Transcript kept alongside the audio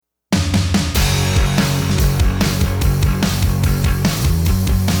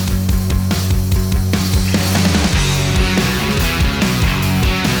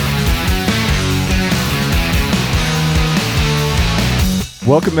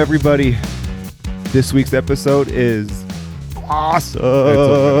Welcome, everybody. This week's episode is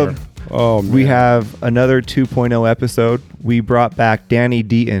awesome. Oh, man. We have another 2.0 episode. We brought back Danny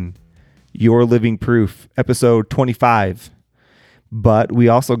Deaton, Your Living Proof, episode 25. But we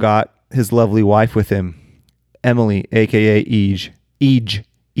also got his lovely wife with him, Emily, a.k.a. Ege.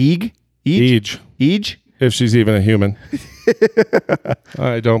 Ege? If she's even a human.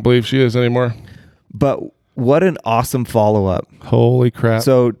 I don't believe she is anymore. But what an awesome follow-up. Holy crap.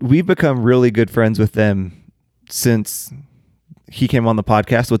 So we've become really good friends with them since he came on the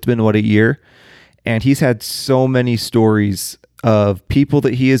podcast. So it's been, a year? And he's had so many stories of people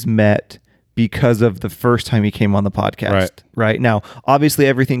that he has met because of the first time he came on the podcast. Right? Now, obviously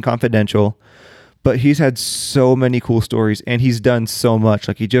everything confidential, but he's had so many cool stories and he's done so much.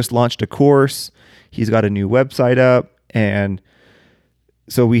 Like he just launched a course. He's got a new website up, and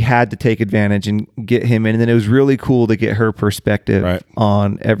so we had to take advantage and get him in. And then it was really cool to get her perspective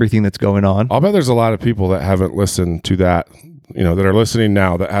on everything that's going on. I'll bet there's a lot of people that haven't listened to that, that are listening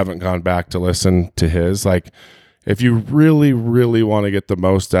now that haven't gone back to listen to his. Like, if you really, really want to get the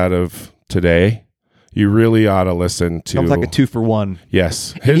most out of today, you really ought to listen to. Sounds like a 2-for-1.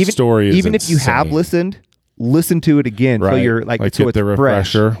 Yes. His story is even insane. if you have listened, listen to it again. So you're like so get it's the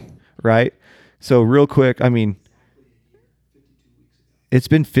refresher. Fresh, right? So real quick, I mean, it's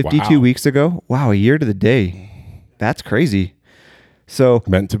been 52 weeks ago. Wow, a year to the day. That's crazy. So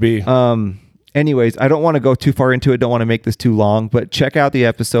meant to be. Anyways, I don't want to go too far into it. Don't want to make this too long, but check out the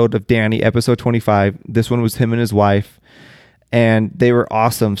episode of Danny, episode 25. This one was him and his wife, and they were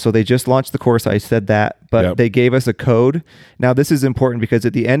awesome. So they just launched the course. I said that, but they gave us a code. Now, this is important because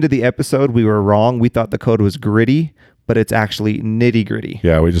at the end of the episode, we were wrong. We thought the code was gritty, but it's actually nitty gritty.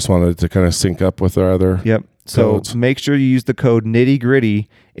 Yeah, we just wanted to kind of sync up with our other So make sure you use the code nitty gritty.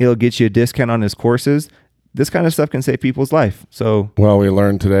 It'll get you a discount on his courses. This kind of stuff can save people's life. So, well, we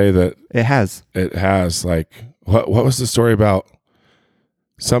learned today that it has. Like, what was the story about?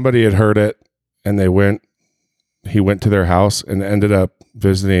 Somebody had heard it, and he went to their house and ended up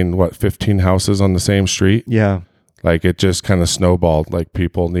visiting 15 houses on the same street. Yeah. Like, it just kind of snowballed, like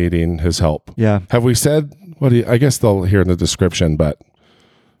people needing his help. Yeah. Have we said I guess they'll hear in the description, but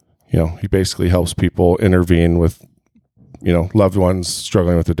he basically helps people intervene with loved ones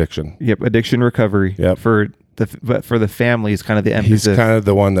struggling with addiction. Yep, addiction recovery. Yep. But for the family is kind of the emphasis. He's kind of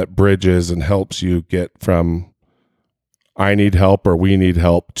the one that bridges and helps you get from I need help or we need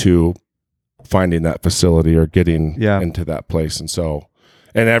help to finding that facility or getting into that place. And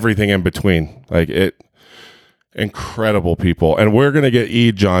everything in between. Incredible people. And we're going to get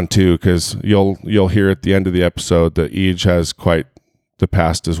Ege on too, because you'll hear at the end of the episode that Ege has quite the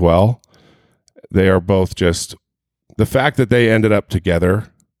past as well. They are both just, the fact that they ended up together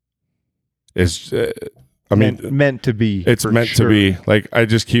is, meant to be. It's meant to be. Like, I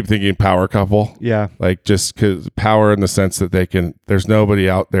just keep thinking power couple. Yeah. Like, just because power in the sense that there's nobody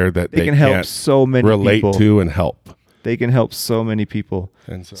out there that they can help can't so many relate people. to and help. They can help so many people.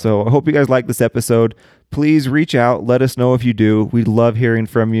 And so I hope you guys like this episode. Please reach out. Let us know if you do. We love hearing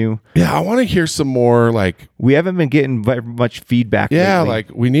from you. Yeah, I want to hear some more. We haven't been getting very much feedback. Yeah,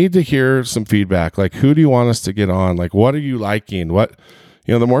 lately. we need to hear some feedback. Like, who do you want us to get on? Like, what are you liking? What,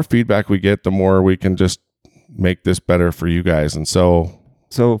 the more feedback we get, the more we can just make this better for you guys. And so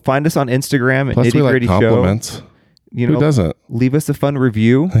find us on Instagram at plus Nitty Gritty Show. Compliments. Who doesn't? Leave us a fun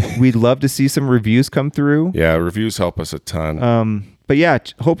review. We'd love to see some reviews come through. Yeah, reviews help us a ton. But yeah,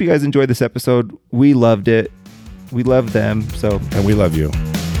 hope you guys enjoyed this episode. We loved it. We love them. And we love you.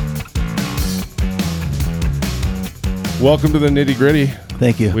 Welcome to the Nitty Gritty.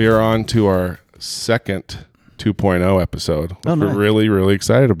 Thank you. We are on to our second 2.0 episode, which nice. We're really, really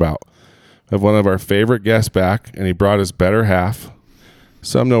excited about. We have one of our favorite guests back, and he brought his better half.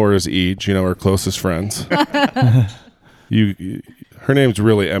 Some know her as Ege, her closest friends. Her name's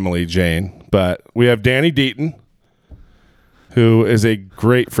really Emily Jane, but we have Danny Deaton, who is a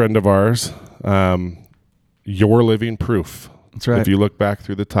great friend of ours. Your Living Proof. That's right. If you look back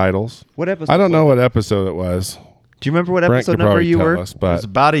through the titles. What episode? I don't know what episode it was. Do you remember what episode number you were? Us, it was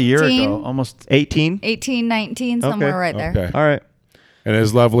about a year ago. Almost 18? 18, 19, somewhere right there. Okay. All right. And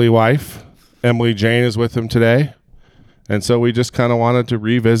his lovely wife, Emily Jane, is with him today. And so we just kind of wanted to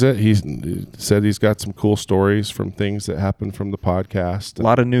revisit. He said he's got some cool stories from things that happened from the podcast. A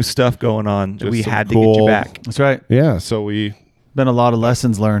lot of new stuff going on. We had to get you back. That's right. Yeah. So been a lot of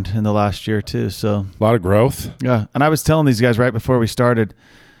lessons learned in the last year too. So a lot of growth. Yeah. And I was telling these guys right before we started,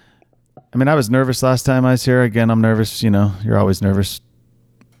 I was nervous last time I was here. Again, I'm nervous. You're always nervous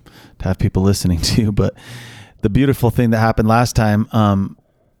to have people listening to you. But the beautiful thing that happened last time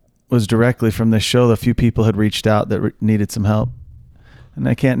was directly from this show. A few people had reached out that needed some help. and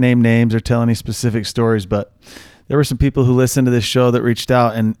I can't name names or tell any specific stories, but there were some people who listened to this show that reached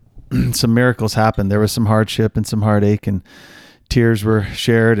out, and some miracles happened. There was some hardship and some heartache, and tears were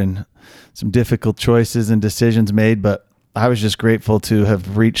shared, and some difficult choices and decisions made. But I was just grateful to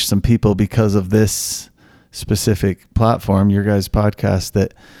have reached some people because of this specific platform, your guys' podcast,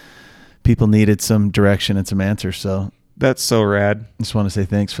 that people needed some direction and some answers. So that's so rad. I just want to say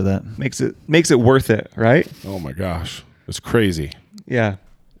thanks for that. Makes it worth it, right? Oh my gosh, it's crazy. Yeah.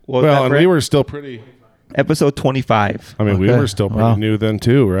 Well, and we were still pretty. Episode 25. I mean, we were still pretty new then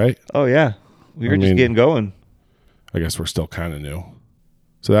too, right? Oh yeah, we were just getting going. I guess we're still kind of new.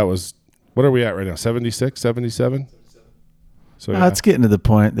 So that was, what are we at right now? 76, 77? So it's getting to the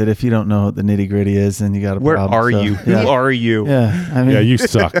point that if you don't know what the nitty gritty is, then you got a problem. Where are you? Who are you? Yeah, I mean, yeah, you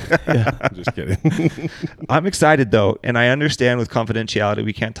suck. I'm just kidding. I'm excited though, and I understand with confidentiality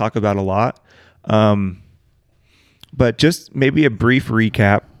we can't talk about a lot. But just maybe a brief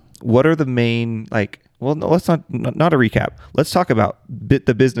recap. What are the main Well, no, let's not a recap. Let's talk about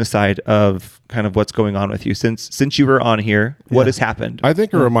the business side of kind of what's going on with you since you were on here. What has happened? I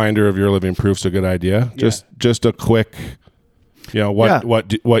think a reminder of your living proof's a good idea. Just a quick,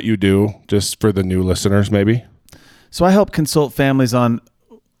 what you do, just for the new listeners, maybe. So I help consult families on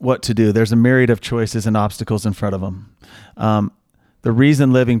what to do. There's a myriad of choices and obstacles in front of them. The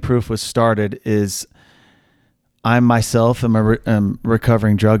reason Living Proof was started is I myself am a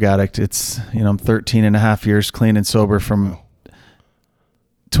recovering drug addict. It's, I'm 13 and a half years clean and sober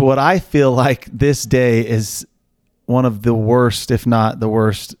to what I feel like this day is one of the worst, if not the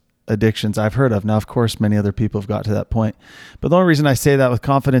worst addictions I've heard of. Now, of course, many other people have got to that point, but the only reason I say that with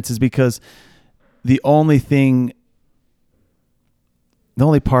confidence is because the only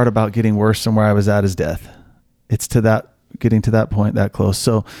part about getting worse than where I was at is death. It's getting to that point, that close.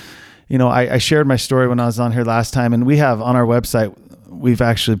 So, I shared my story when I was on here last time, and we have on our website, we've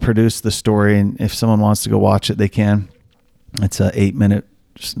actually produced the story, and if someone wants to go watch it, they can. It's a 8-minute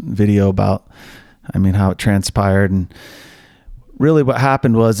video about, how it transpired. And really what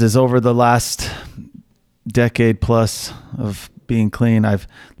happened is over the last decade plus of being clean, I've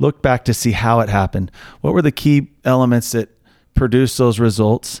looked back to see how it happened. What were the key elements that produced those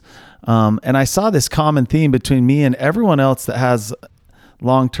results? And I saw this common theme between me and everyone else that has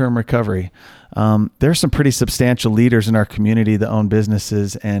long-term recovery. There's some pretty substantial leaders in our community that own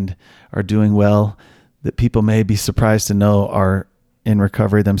businesses and are doing well that people may be surprised to know are in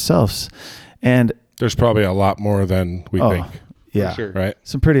recovery themselves. And there's probably a lot more than we think. Yeah. Sure. Right.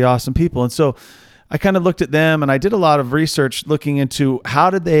 Some pretty awesome people. And so I kind of looked at them and I did a lot of research looking into how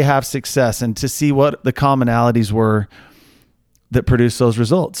did they have success and to see what the commonalities were that produce those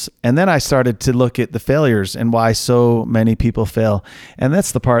results. And then I started to look at the failures and why so many people fail. And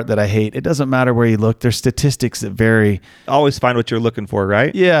that's the part that I hate. It doesn't matter where you look. There's statistics that vary. Always find what you're looking for,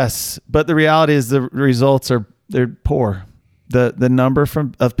 right? Yes. But the reality is the results they're poor. The number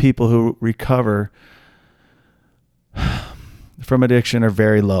of people who recover from addiction are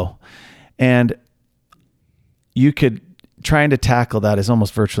very low. And trying to tackle that is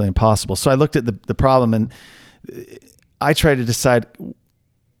almost virtually impossible. So I looked at the problem and I tried to decide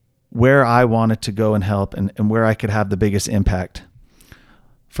where I wanted to go and help and where I could have the biggest impact.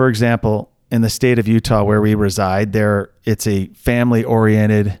 For example, in the state of Utah where we reside, it's a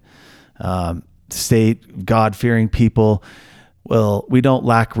family-oriented state, God-fearing people. Well, we don't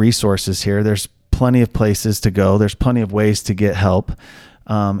lack resources here. There's plenty of places to go. There's plenty of ways to get help.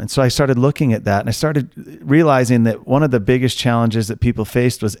 And so I started looking at that and I started realizing that one of the biggest challenges that people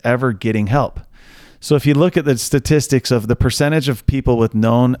faced was ever getting help. So if you look at the statistics of the percentage of people with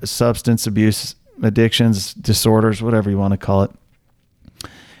known substance abuse addictions, disorders, whatever you want to call it,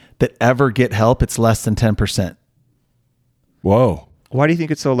 that ever get help, it's less than 10%. Whoa. Why do you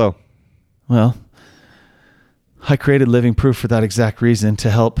think it's so low? Well, I created Living Proof for that exact reason, to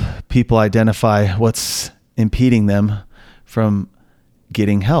help people identify what's impeding them from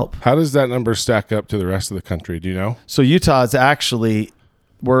getting help. How does that number stack up to the rest of the country? Do you know? So Utah is actually...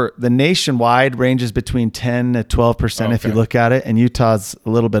 the nationwide ranges between 10 to 12% if you look at it, and Utah's a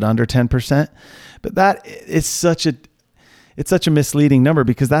little bit under 10%. But that is such a misleading number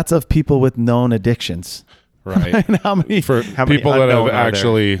because that's of people with known addictions. Right. And how many people that have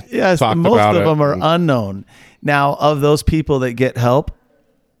actually talked most about of them are unknown. Now, of those people that get help,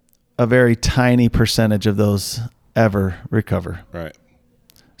 a very tiny percentage of those ever recover. Right.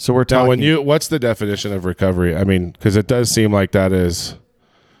 So we're talking. Now, what's the definition of recovery? Because it does seem like that is.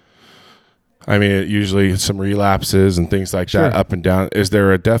 Usually some relapses and things like that, up and down. Is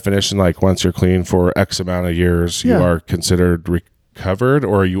there a definition like once you're clean for X amount of years, you are considered recovered,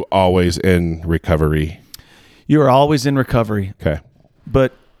 or are you always in recovery? You are always in recovery. Okay.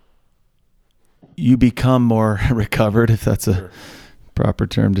 but you become more recovered, if that's a proper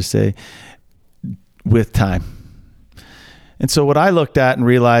term to say, with time. And so what I looked at and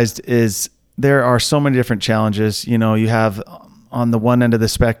realized is there are so many different challenges. You know, you have on the one end of the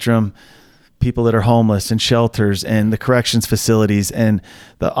spectrum, people that are homeless and shelters and the corrections facilities, and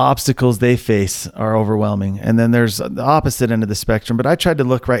the obstacles they face are overwhelming. And then there's the opposite end of the spectrum. But I tried to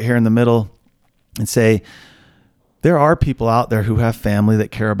look right here in the middle and say, there are people out there who have family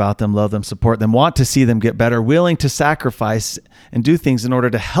that care about them, love them, support them, want to see them get better, willing to sacrifice and do things in order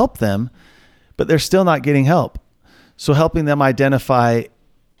to help them, but they're still not getting help. So helping them identify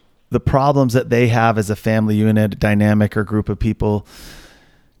the problems that they have as a family unit, dynamic, or group of people,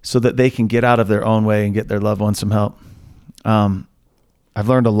 so that they can get out of their own way and get their loved ones some help. I've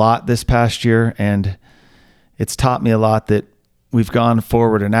learned a lot this past year, and it's taught me a lot that we've gone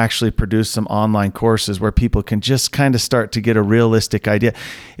forward and actually produced some online courses where people can just kind of start to get a realistic idea.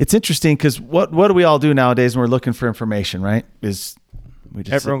 It's interesting because what do we all do nowadays when we're looking for information, right?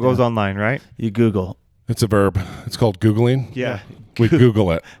 Everyone goes online, right? You Google. It's a verb. It's called Googling. Yeah. We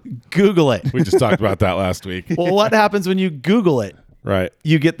Google it. Google it. We just talked about that last week. Well, what happens when you Google it? Right.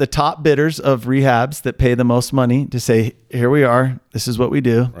 You get the top bidders of rehabs that pay the most money to say, here we are, this is what we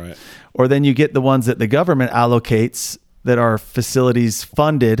do. Right. Or then you get the ones that the government allocates that are facilities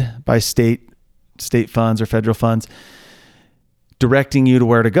funded by state funds or federal funds, directing you to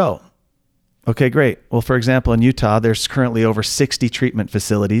where to go. Okay, great. Well, for example, in Utah, there's currently over 60 treatment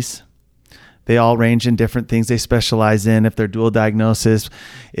facilities. They all range in different things they specialize in. If they're dual diagnosis,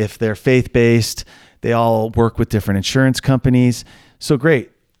 if they're faith-based, they all work with different insurance companies. So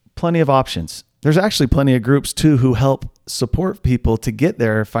great, plenty of options. There's actually plenty of groups too who help support people to get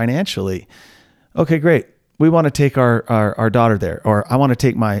there financially. Okay, great. We want to take our daughter there, or I want to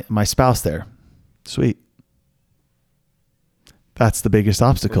take my spouse there. Sweet. That's the biggest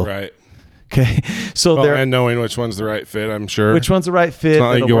obstacle. Right. Okay. So and knowing which one's the right fit, I'm sure. Which one's the right fit? It's not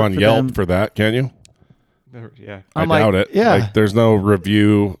like you go on Yelp them. for that, can you? Yeah. I doubt it. Yeah. Like, there's no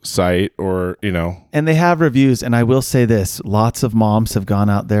review site or, And they have reviews. And I will say this, lots of moms have gone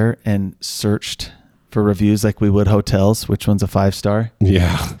out there and searched for reviews like we would hotels. Which one's a 5-star?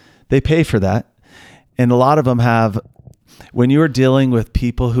 Yeah. They pay for that. And a lot of them have, when you're dealing with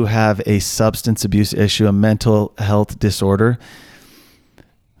people who have a substance abuse issue, a mental health disorder,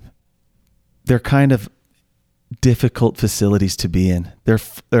 they're kind of difficult facilities to be in.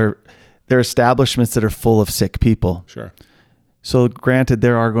 They're establishments that are full of sick people. Sure. So granted,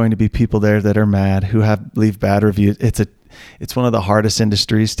 there are going to be people there that are mad, who leave bad reviews. It's one of the hardest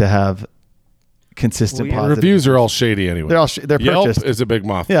industries to have consistent positive reviews are all shady anyway. They're Yelp purchased. is a big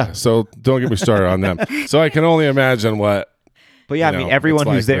mafia. Yeah. So don't get me started on them. So I can only imagine what. But yeah, I mean, everyone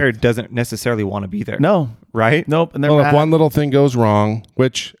it's who's like there doesn't necessarily want to be there. No. Right? Nope. And they're Well, if mad. one little thing goes wrong,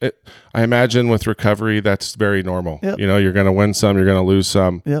 which I imagine with recovery, that's very normal. Yep. You're going to win some, you're going to lose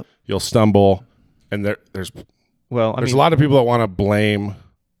some. Yep. You'll stumble, and there's a lot of people that want to blame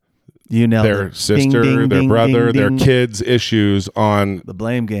their sister, Ding, ding, their ding, brother, ding, their ding. kids' issues on The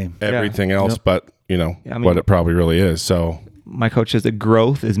blame game. everything else, Yep. but what it probably really is. So My coach says that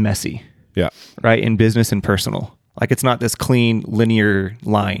growth is messy, yeah, right? In business and personal. Like, it's not this clean linear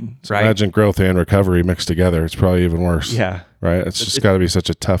line, so right? imagine growth and recovery mixed together. It's probably even worse. Yeah. Right. It's just got to be such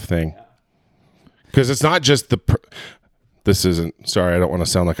a tough thing, because it's not just this isn't, sorry, I don't want to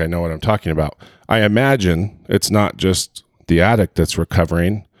sound like I know what I'm talking about. I imagine it's not just the addict that's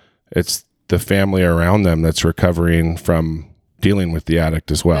recovering. It's the family around them that's recovering from dealing with the addict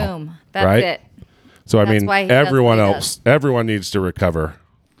as well. Boom. That's right? it. So, I That's mean, why he does everyone what he else, everyone needs to recover,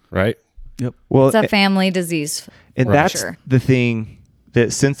 right? Yep. Well, It's a family disease. and for that's sure. the thing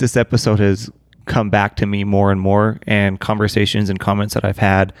that since this episode has come back to me more and more, and conversations and comments that I've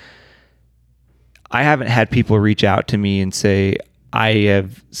had, I haven't had people reach out to me and say, I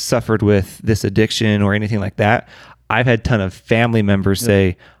have suffered with this addiction or anything like that. I've had a ton of family members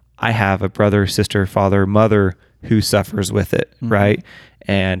say, I have a brother, sister, father, mother who suffers with it, right?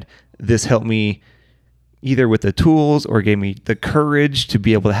 And this helped me either with the tools or gave me the courage to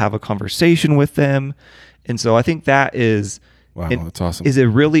be able to have a conversation with them. And so I think that is, Wow, that's awesome. is a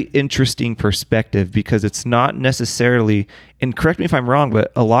really interesting perspective, because it's not necessarily, and correct me if I'm wrong,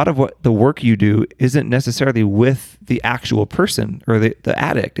 but a lot of what the work you do isn't necessarily with the actual person or the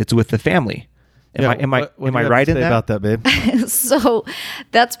addict. It's with the family. Am I right in that? About that, babe? So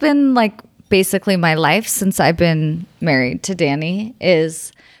that's been like basically my life since I've been married to Danny,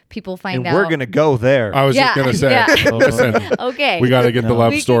 is people find And out. we're going to go there. I was just going to say, listen, Okay. we got to get the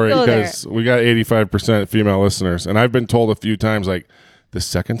love We can story, go there. because we got 85% female listeners. And I've been told a few times, like, the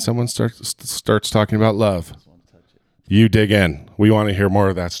second someone starts talking about love, You dig in. We want to hear more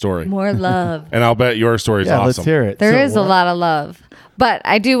of that story. More love. And I'll bet your story is Yeah, awesome. let's hear it. There So is a what- lot of love. But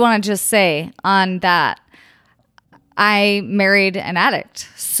I do want to just say on that, I married an addict.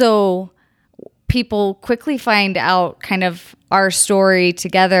 So people quickly find out kind of our story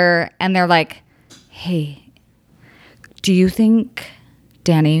together, and they're like, hey, do you think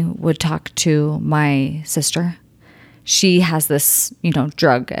Danny would talk to my sister? She has this,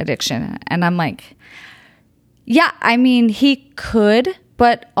 drug addiction. And I'm like, yeah, I mean, he could,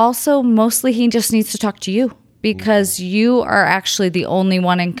 but also mostly he just needs to talk to you because you are actually the only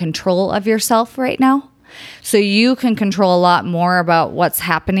one in control of yourself right now. So you can control a lot more about what's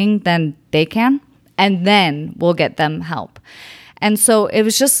happening than they can, and then we'll get them help. And so it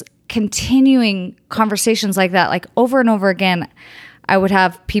was just continuing conversations like that, like over and over again. I would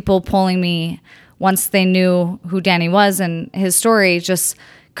have people pulling me once they knew who Danny was and his story, just,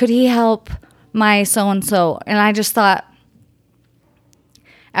 could he help my so-and-so? And I just thought,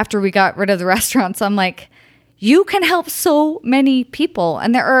 after we got rid of the restaurants, I'm like, you can help so many people.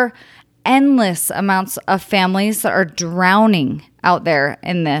 And there are endless amounts of families that are drowning out there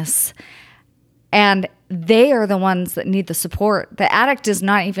in this. And they are the ones that need the support. The addict is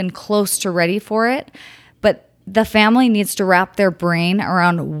not even close to ready for it, but the family needs to wrap their brain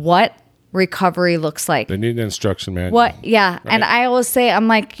around what recovery looks like. They need an instruction manual. What? Yeah. Right. And I always say, I'm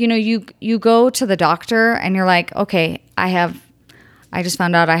like, you go to the doctor and you're like, okay, I just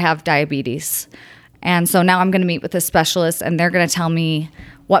found out I have diabetes. And so now I'm going to meet with a specialist and they're going to tell me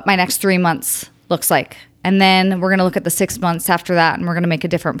what my next 3 months looks like. And then we're going to look at the 6 months after that and we're going to make a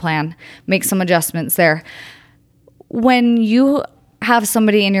different plan, make some adjustments there. When you have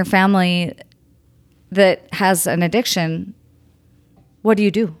somebody in your family that has an addiction, what do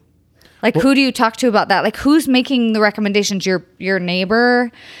you do? Like, who do you talk to about that? Like, who's making the recommendations? Your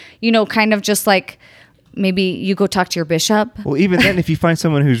neighbor, kind of just like, maybe you go talk to your bishop. Well, even then, if you find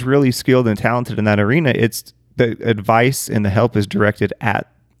someone who's really skilled and talented in that arena, it's the advice and the help is directed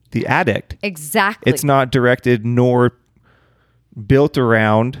at the addict. Exactly. It's not directed nor built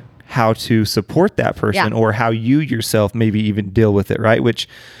around how to support that person or how you yourself maybe even deal with it, right? Which,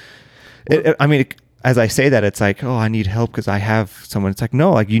 as I say that, it's like, oh, I need help because I have someone. It's like,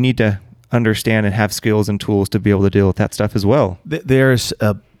 no, like you need to understand and have skills and tools to be able to deal with that stuff as well. There's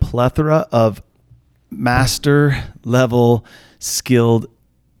a plethora of master level skilled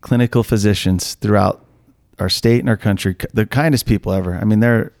clinical physicians throughout our state and our country, the kindest people ever. I mean,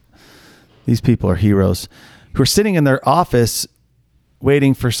 these people are heroes who are sitting in their office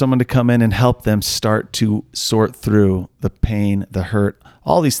waiting for someone to come in and help them start to sort through the pain, the hurt,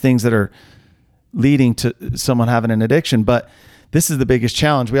 all these things that are leading to someone having an addiction. But this is the biggest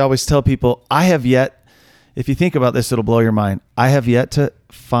challenge. We always tell people, if you think about this, it'll blow your mind. I have yet to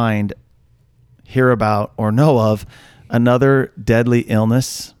hear about or know of another deadly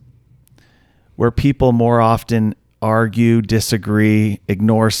illness where people more often argue, disagree,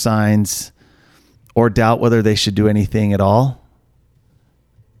 ignore signs, or doubt whether they should do anything at all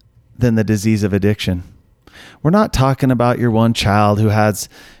than the disease of addiction. We're not talking about your one child who has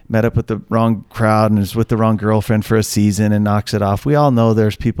met up with the wrong crowd and is with the wrong girlfriend for a season and knocks it off. We all know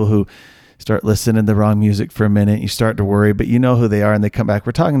there's people who start listening to the wrong music for a minute. You start to worry, but you know who they are and they come back.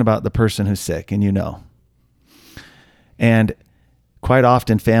 We're talking about the person who's sick and And quite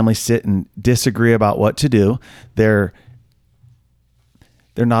often families sit and disagree about what to do. They're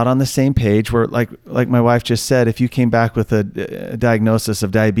not on the same page. Where like my wife just said, if you came back with a diagnosis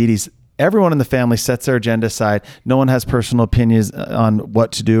of diabetes, everyone in the family sets their agenda aside. No one has personal opinions on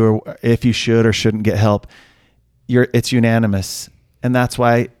what to do or if you should or shouldn't get help. It's unanimous. And that's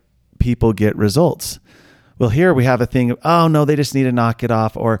why people get results. Well, here we have a thing of, oh no, they just need to knock it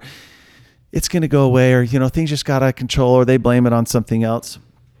off, or it's going to go away, or, things just got out of control, or they blame it on something else.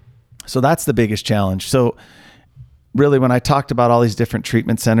 So that's the biggest challenge. So really, when I talked about all these different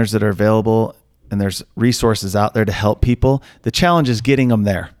treatment centers that are available and there's resources out there to help people, the challenge is getting them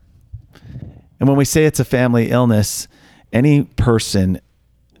there. And when we say it's a family illness, any person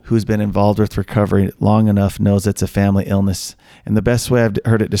who's been involved with recovery long enough knows it's a family illness. And the best way I've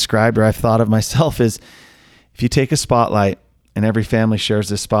heard it described, or I've thought of myself, is if you take a spotlight and every family shares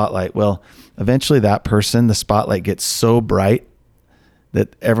this spotlight, well, eventually that person, the spotlight gets so bright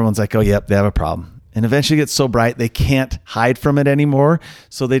that everyone's like, oh, yep, they have a problem. And eventually it gets so bright they can't hide from it anymore.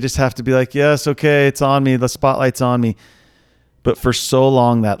 So they just have to be like, yes, okay, it's on me. The spotlight's on me. But for so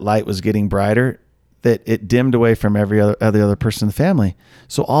long, that light was getting brighter that it dimmed away from every other person in the family.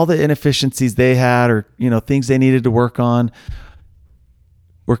 So all the inefficiencies they had, or things they needed to work on,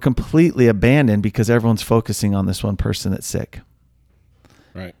 were completely abandoned because everyone's focusing on this one person that's sick.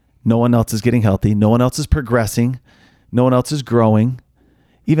 Right. No one else is getting healthy. No one else is progressing No one else is growing,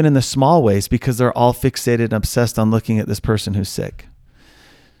 even in the small ways, because they're all fixated and obsessed on looking at this person who's sick.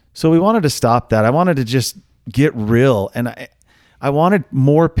 So we wanted to stop that. I wanted to just get real, and I wanted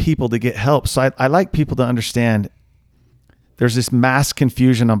more people to get help. So I like people to understand there's this mass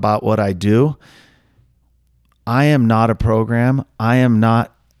confusion about what I do. I am not a program. I am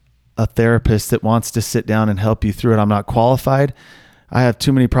not a therapist that wants to sit down and help you through it. I'm not qualified. I have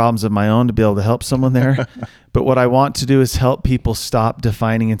too many problems of my own to be able to help someone there. But what I want to do is help people stop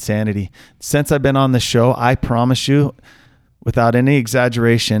defining insanity. Since I've been on the show, I promise you, without any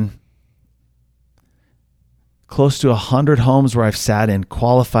exaggeration, close to 100 homes where I've sat in,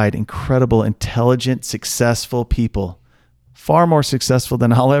 qualified, incredible, intelligent, successful people, far more successful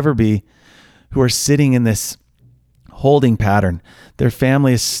than I'll ever be, who are sitting in this holding pattern. Their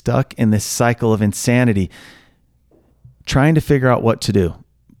family is stuck in this cycle of insanity, trying to figure out what to do.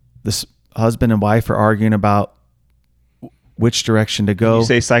 This husband and wife are arguing about which direction to go. You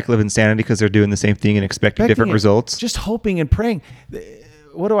say cycle of insanity because they're doing the same thing and expecting different results. Just hoping and praying.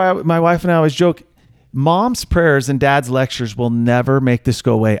 My wife and I always joke, mom's prayers and dad's lectures will never make this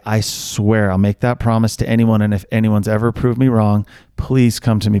go away. I swear. I'll make that promise to anyone. And if anyone's ever proved me wrong, please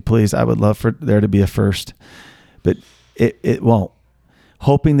come to me. Please. I would love for there to be a first, but it won't.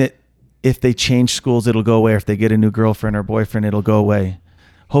 Hoping that if they change schools, it'll go away. If they get a new girlfriend or boyfriend, it'll go away.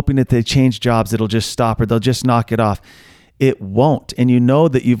 Hoping that they change jobs, it'll just stop, or they'll just knock it off. It won't. And you know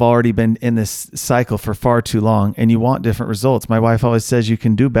that you've already been in this cycle for far too long, and you want different results. My wife always says you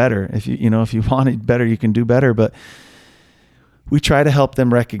can do better. If you want it better, you can do better. But we try to help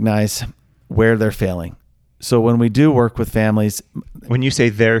them recognize where they're failing. So when we do work with families, when you say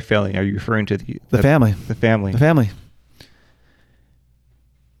they're failing, are you referring to the family? The family. The family.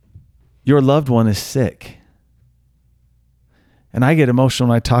 Your loved one is sick. And I get emotional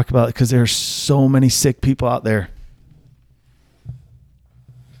when I talk about it because there are so many sick people out there.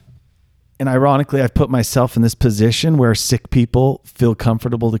 And ironically, I've put myself in this position where sick people feel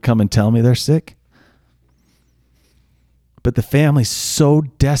comfortable to come and tell me they're sick. But the family's so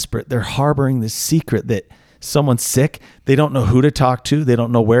desperate. They're harboring this secret that someone's sick. They don't know who to talk to. They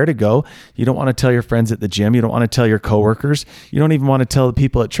don't know where to go. You don't want to tell your friends at the gym. You don't want to tell your coworkers. You don't even want to tell the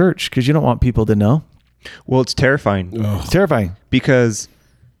people at church because you don't want people to know. Well, it's terrifying. It's terrifying. Because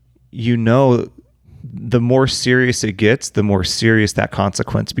the more serious it gets, the more serious that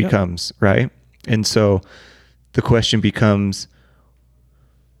consequence becomes, right? And so the question becomes,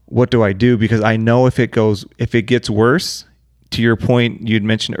 what do I do? Because I know if it gets worse, to your point you'd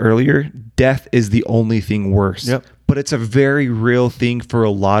mentioned earlier, death is the only thing worse. Yep. But it's a very real thing for a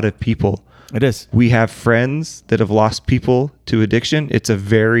lot of people. It is. We have friends that have lost people to addiction. It's a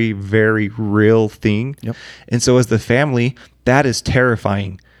very, very real thing. Yep. And so as the family, that is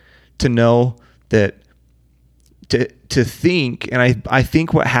terrifying to know that, to think, and I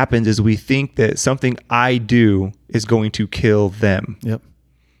think what happens is we think that something I do is going to kill them. Yep.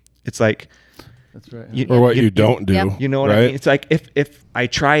 It's like, that's right. You don't do. Yep. You know what right? I mean? It's like if I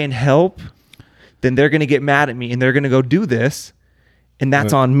try and help, then they're going to get mad at me and they're going to go do this, and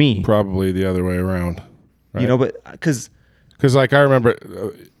that's on me. Probably the other way around. Right? But because like I remember,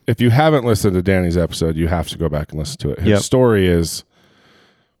 if you haven't listened to Danny's episode, you have to go back and listen to it. His story is,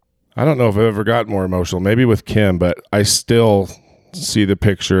 I don't know if I've ever gotten more emotional, maybe with Kim, but I still see the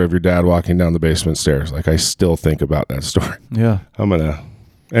picture of your dad walking down the basement stairs. Like I still think about that story. Yeah.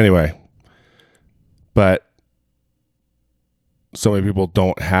 Anyway, but so many people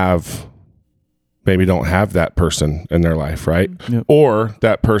don't have that person in their life, right? Yep. Or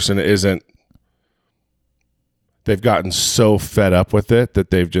that person they've gotten so fed up with it that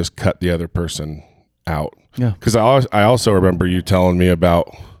they've just cut the other person out. Yeah. Because I also remember you telling me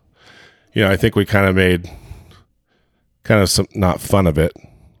about, I think we kind of made some, not fun of it.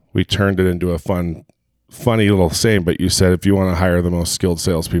 We turned it into a funny little saying, but you said if you want to hire the most skilled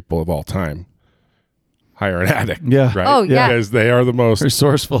salespeople of all time, hire an addict. Yeah. Right? Oh, yeah. Because they are the most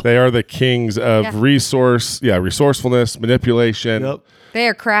Resourceful. They are the kings of resourcefulness, manipulation. Yep. They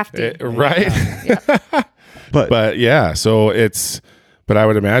are crafty. Right? but yeah, so but I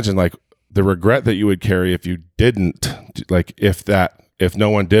would imagine like the regret that you would carry if you didn't, like if no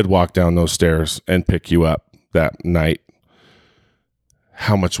one did walk down those stairs and pick you up that night,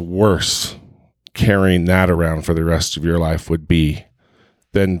 how much worse carrying that around for the rest of your life would be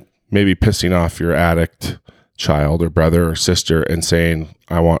than maybe pissing off your addict child or brother or sister and saying,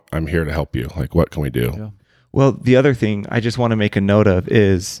 I'm here to help you. Like, what can we do? Yeah. Well, the other thing I just want to make a note of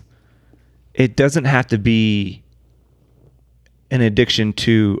is it doesn't have to be an addiction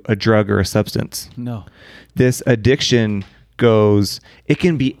to a drug or a substance. No. This addiction goes, it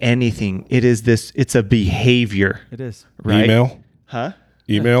can be anything. It's a behavior. It is. Right? Email? Huh?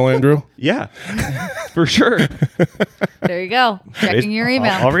 Email, Andrew? Yeah, for sure. There you go. Checking your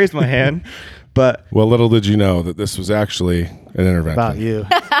email. I'll raise my hand. But Well, little did you know that this was actually an intervention. About you.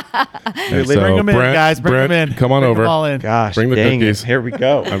 And Bring them in, Brent, guys. Bring Brent, them in. Come on Bring over. them all in. gosh, Bring the dang cookies. it. Here we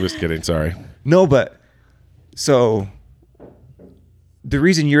go. I'm just kidding. Sorry. No, but so the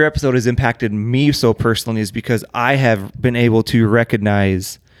reason your episode has impacted me so personally is because I have been able to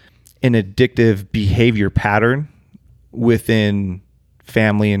recognize an addictive behavior pattern within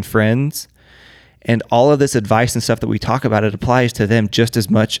family and friends. And all of this advice and stuff that we talk about, it applies to them just as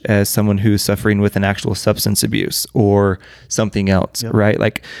much as someone who's suffering with an actual substance abuse or something else, right?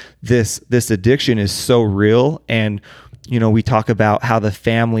 Like this addiction is so real. And, we talk about how the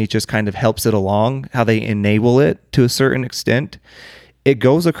family just kind of helps it along, how they enable it to a certain extent. It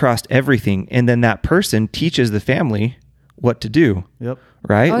goes across everything. And then that person teaches the family what to do. Yep.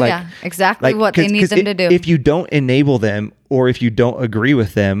 Right? Oh, yeah. Exactly what they need them to do. If you don't enable them or if you don't agree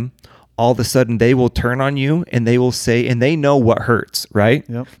with them, all of a sudden they will turn on you and they will say, and they know what hurts, right?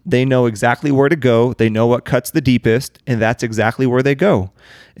 Yep. They know exactly where to go. They know what cuts the deepest, and that's exactly where they go.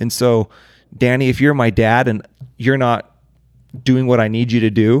 And so, Danny, if you're my dad and you're not doing what I need you to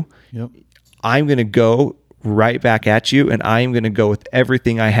do, Yep. I'm going to go right back at you, and I'm going to go with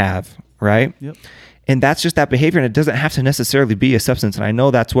everything I have, right? Yep. And that's just that behavior, and it doesn't have to necessarily be a substance. And I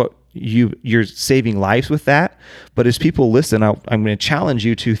know that's what you're saving lives with that. But as people listen, I'm going to challenge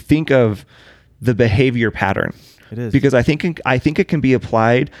you to think of the behavior pattern. It is. Because I think it can be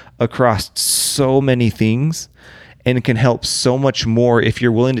applied across so many things, and it can help so much more if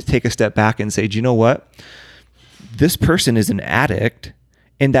you're willing to take a step back and say, do you know what? This person is an addict,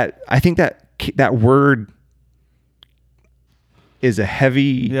 and that I think that word is a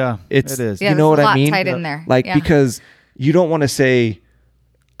heavy. Yeah, it is. Yeah, you know there's what a lot I mean? tied in there. Like Yeah. because you don't want to say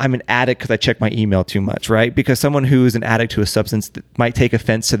I'm an addict because I check my email too much, right? Because someone who is an addict to a substance might take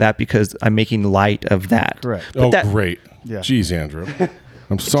offense to that because I'm making light of that. Correct. But Great. Yeah. Jeez, Andrew.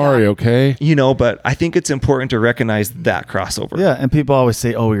 I'm sorry, okay? But I think it's important to recognize that crossover. Yeah, and people always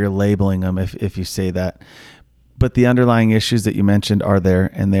say, "Oh, you're labeling them," if you say that. But the underlying issues that you mentioned are there,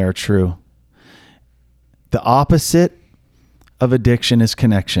 and they are true. The opposite of addiction is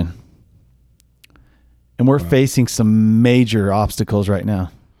connection, and we're facing some major obstacles right now.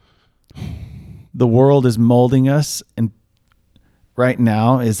 The world is molding us, and right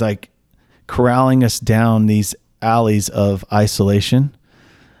now is like corralling us down these alleys of isolation,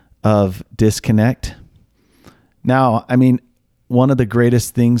 of disconnect. Now, I mean, one of the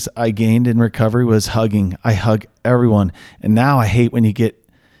greatest things I gained in recovery was hugging. I hug everyone. And now I hate when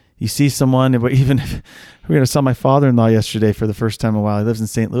you see someone, even if we saw my father-in-law yesterday for the first time in a while. He lives in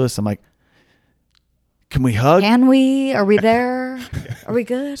St. Louis. I'm like, can we hug? Can we? Are we there? Are we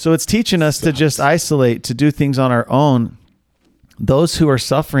good? So it's teaching us to just isolate, to do things on our own. Those who are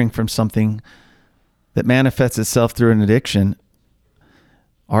suffering from something that manifests itself through an addiction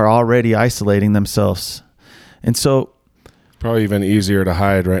are already isolating themselves. And so Probably even easier to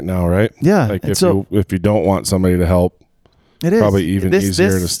hide right now, right? Yeah, Like and if you don't want somebody to help, it is probably even easier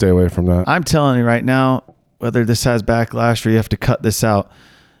to stay away from that. I'm telling you right now, whether this has backlash or you have to cut this out,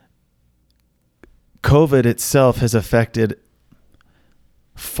 COVID itself has affected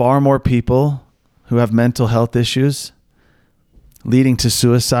far more people who have mental health issues leading to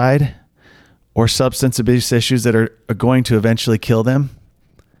suicide or substance abuse issues that are going to eventually kill them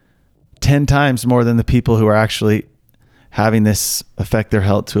 10 times more than the people who are actually having this affect their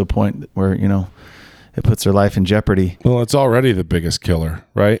health to a point where, it puts their life in jeopardy. Well, it's already the biggest killer,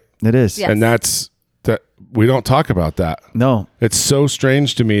 right? It is. Yeah. And that we don't talk about that. No. It's so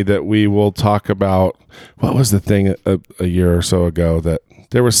strange to me that we will talk about, what was the thing a year or so ago, that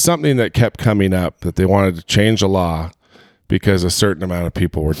there was something that kept coming up that they wanted to change a law because a certain amount of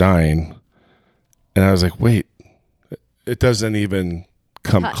people were dying. And I was like, wait, it doesn't even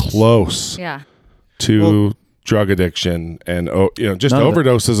come close Yeah. to drug addiction and just None of it.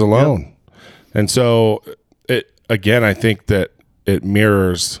 overdoses alone. And so I think that it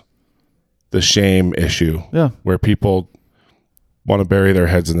mirrors the shame issue, Yeah. where people want to bury their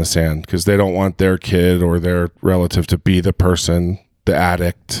heads in the sand because they don't want their kid or their relative to be the person, the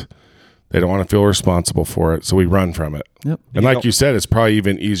addict. They don't want to feel responsible for it, so we run from it. Yep. And like you said, it's probably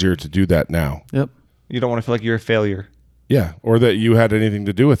even easier to do that now. Yep. You don't want to feel like you're a failure. Yeah, or that you had anything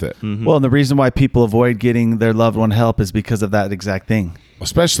to do with it. Well, and the reason why people avoid getting their loved one help is because of that exact thing.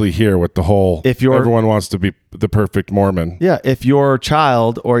 Especially here with the whole, everyone wants to be the perfect Mormon. Yeah, if your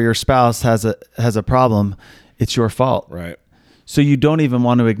child or your spouse has a problem, it's your fault. Right. So you don't even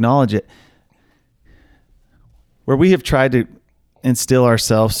want to acknowledge it. where we have tried to instill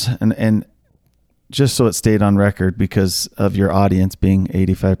ourselves and just so it stayed on record because of your audience being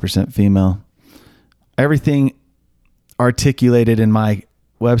 85% female, everything articulated in my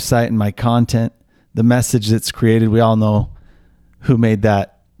website and my content, the message that's created, we all know who made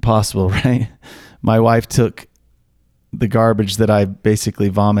that possible, right? My wife took the garbage that I basically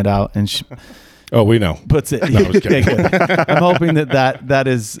vomit out and she we know. puts it. No, I was kidding. I'm hoping that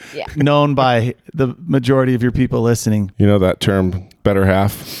is known by the majority of your people listening. You know that term, better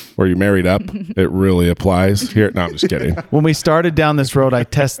half, where you married up? It really applies here. No, I'm just kidding. When we started down this road, I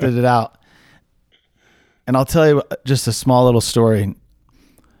tested it out. And I'll tell you just a small little story.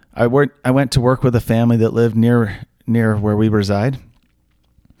 I went to work with a family that lived near where we reside.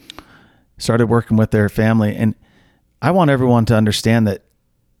 Started working with their family. And I want everyone to understand that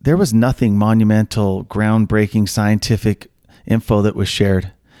there was nothing monumental, groundbreaking, scientific info that was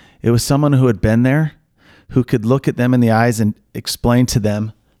shared. It was someone who had been there, who could look at them in the eyes and explain to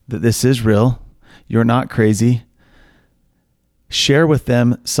them that this is real. You're not crazy. Share with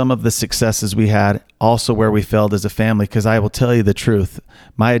them some of the successes we had, also where we failed as a family, because I will tell you the truth.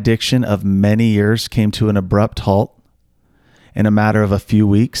 My addiction of many years came to an abrupt halt in a matter of a few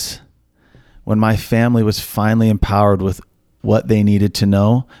weeks when my family was finally empowered with what they needed to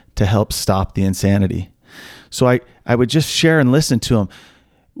know to help stop the insanity. So I would just share and listen to them.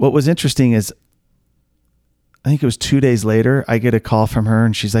 What was interesting is, I think it was 2 days later, I get a call from her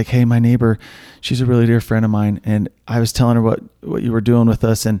and she's like, hey, my neighbor, she's a really dear friend of mine. And I was telling her what you were doing with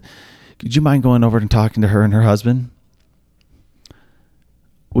us. And could you mind going over and talking to her and her husband?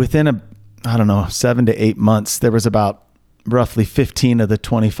 Within 7 to 8 months, there was about roughly 15 of the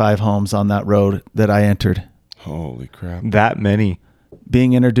 25 homes on that road that I entered. Holy crap. That many.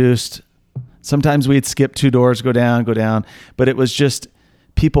 Being introduced. Sometimes we'd skip 2 doors, go down, but it was just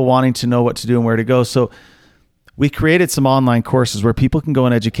people wanting to know what to do and where to go. So we created some online courses where people can go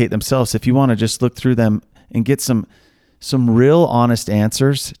and educate themselves. If you want to just look through them and get some real honest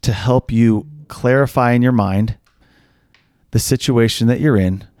answers to help you clarify in your mind the situation that you're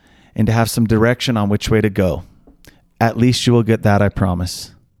in and to have some direction on which way to go. At least you will get that, I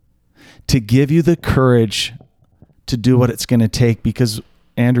promise. To give you the courage to do what it's going to take, because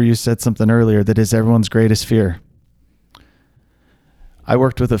Andrew, you said something earlier that is everyone's greatest fear. I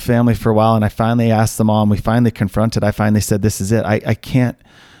worked with a family for a while and I finally asked them all and we finally confronted. I finally said, this is it.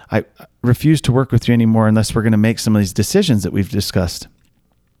 I refuse to work with you anymore unless we're going to make some of these decisions that we've discussed.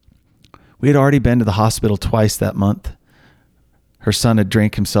 We had already been to the hospital twice that month. Her son had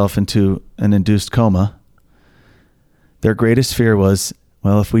drank himself into an induced coma. Their greatest fear was,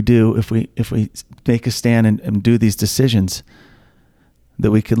 well, if we make a stand and do these decisions,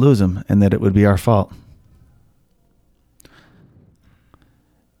 that we could lose him and that it would be our fault.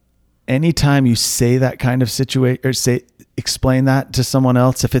 Anytime you say that kind of situation or explain that to someone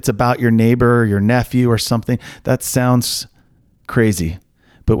else, if it's about your neighbor or your nephew or something, that sounds crazy.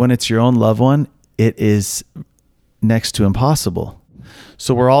 But when it's your own loved one, it is next to impossible.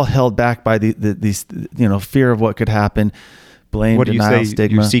 So we're all held back by these fear of what could happen, blame, what do denial, you say?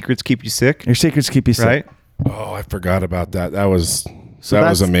 stigma. Your secrets keep you sick? Your secrets keep you sick. Right? Oh, I forgot about that. That was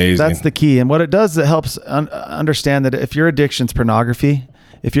That's amazing. That's the key. And what it does, it helps understand that if your addiction's pornography,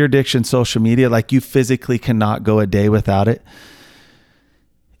 if your addiction's social media, like you physically cannot go a day without it.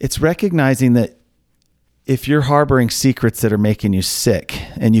 It's recognizing that if you're harboring secrets that are making you sick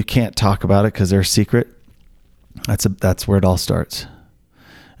and you can't talk about it because they're a secret, that's where it all starts.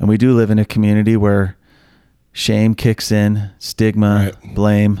 And we do live in a community where shame kicks in, stigma, right,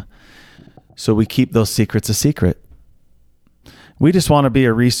 blame. So we keep those secrets a secret. We just want to be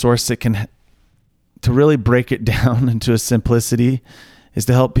a resource that can, to really break it down into a simplicity, is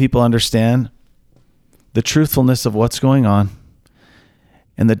to help people understand the truthfulness of what's going on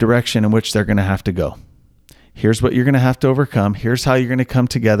and the direction in which they're going to have to go. Here's what you're going to have to overcome. Here's how you're going to come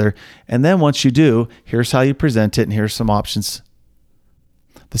together. And then once you do, here's how you present it. And here's some options.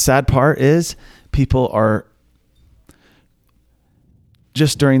 The sad part is people are,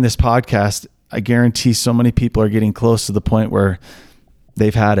 just during this podcast, I guarantee so many people are getting close to the point where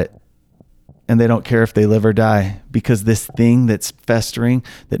they've had it and they don't care if they live or die, because this thing that's festering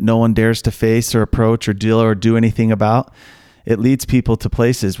that no one dares to face or approach or deal or do anything about, it leads people to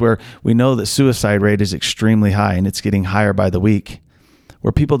places where we know that suicide rate is extremely high and it's getting higher by the week.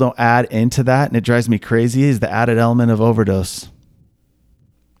 Where people don't add into that, and it drives me crazy, is the added element of overdose.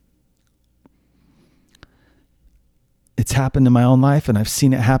 It's happened in my own life and I've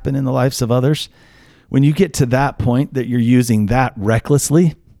seen it happen in the lives of others. When you get to that point that you're using that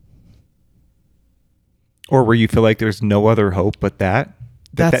recklessly, or where you feel like there's no other hope but that.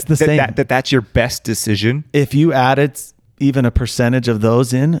 That's the same. That's your best decision. If you added even a percentage of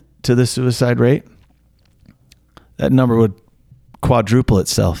those in to the suicide rate, that number would quadruple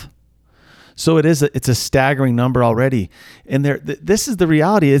itself. So it's a staggering number already. And this is the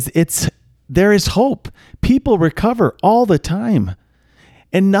reality there is hope. People recover all the time.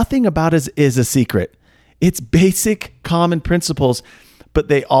 And nothing about it is a secret. It's basic common principles, but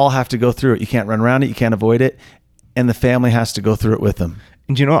they all have to go through it. You can't run around it. You can't avoid it. And the family has to go through it with them.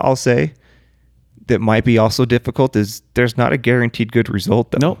 And you know what I'll say that might be also difficult is there's not a guaranteed good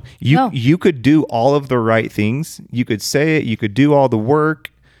result, though. No. You could do all of the right things. You could say it. You could do all the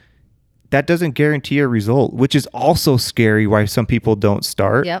work. That doesn't guarantee a result, which is also scary why some people don't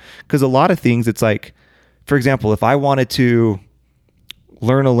start. Yep. Because a lot of things, it's like, for example, if I wanted to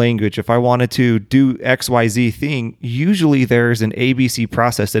learn a language, if I wanted to do XYZ thing, usually there's an ABC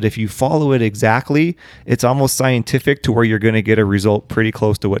process that if you follow it exactly, it's almost scientific to where you're going to get a result pretty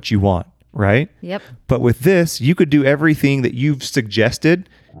close to what you want, right? Yep. But with this, you could do everything that you've suggested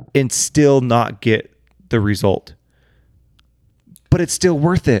and still not get the result. But it's still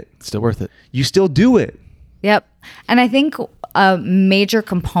worth it. It's still worth it. You still do it. Yep. And I think a major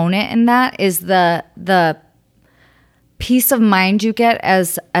component in that is the peace of mind you get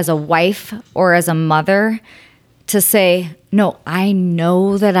as a wife or as a mother to say, no, I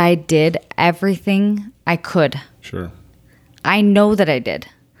know that I did everything I could. Sure. I know that I did.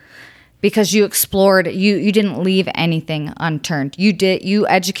 Because you explored, you didn't leave anything unturned. You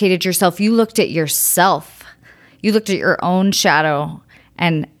educated yourself. You looked at yourself. You looked at your own shadow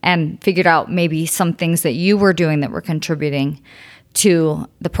and figured out maybe some things that you were doing that were contributing to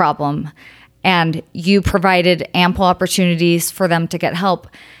the problem. And you provided ample opportunities for them to get help.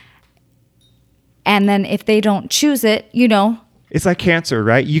 And then if they don't choose it, It's like cancer,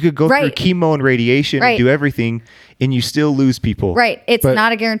 right? You could go through chemo and radiation and do everything, and you still lose people. Right. It's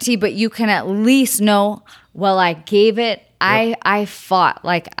not a guarantee, but you can at least know, well, I gave it. Yep. I fought.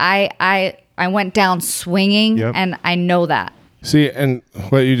 Like I went down swinging, and I know that. See, and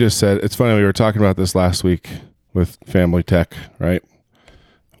what you just said, it's funny. We were talking about this last week with Family Tech, right?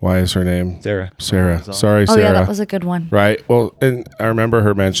 Why is her name? Sarah. Sorry, Sarah. Oh, yeah, that was a good one. Right. Well, and I remember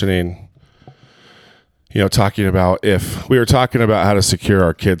her mentioning, talking about if we were talking about how to secure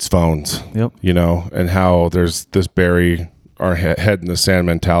our kids' phones, and how there's this bury our head in the sand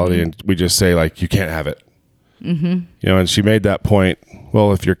mentality, and we just say, like, you can't have it. Mm-hmm. And she made that point.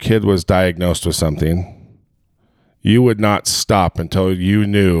 Well, if your kid was diagnosed with something, you would not stop until you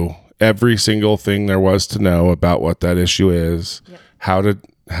knew every single thing there was to know about what that issue is, how to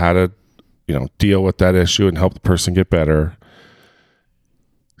deal with that issue and help the person get better.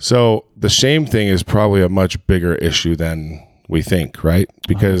 So the shame thing is probably a much bigger issue than we think, right?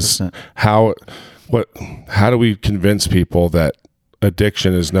 Because 100%. How do we convince people that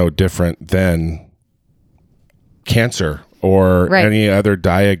addiction is no different than cancer or any other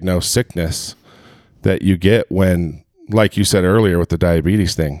diagnosed sickness that you get when, like you said earlier with the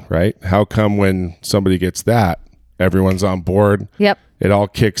diabetes thing, right? How come when somebody gets that, everyone's on board? Yep. It all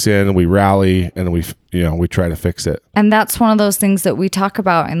kicks in, we rally, and we try to fix it. And that's one of those things that we talk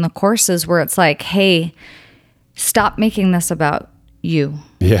about in the courses where it's like, hey, stop making this about you.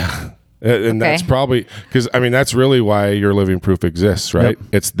 Yeah. And that's probably because, that's really why Your Living Proof exists, right?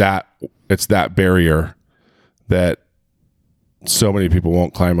 Yep. It's that barrier that so many people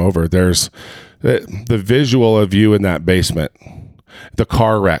won't climb over. There's the visual of you in that basement, the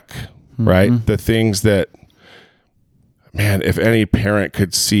car wreck, right? The things that, man, if any parent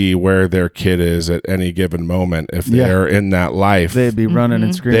could see where their kid is at any given moment, if they're in that life, they'd be running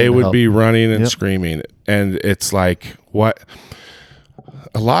and screaming. They would be running and screaming. And it's like, what?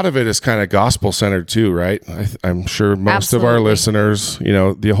 A lot of it is kind of gospel centered too, right? I'm sure most of our listeners,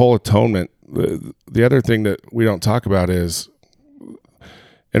 the whole atonement. The other thing that we don't talk about is,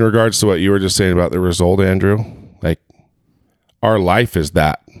 in regards to what you were just saying about the result, Andrew, like our life is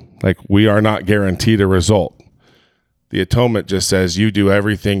that. Like we are not guaranteed a result. The atonement just says you do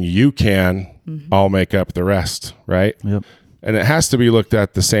everything you can, I'll make up the rest, right? Yep. And it has to be looked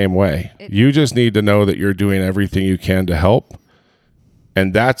at the same way. You just need to know that you're doing everything you can to help.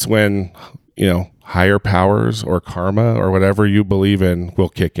 And that's when, higher powers or karma or whatever you believe in will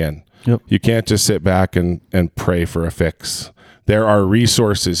kick in. Yep. You can't just sit back and pray for a fix. There are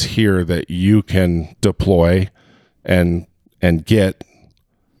resources here that you can deploy and get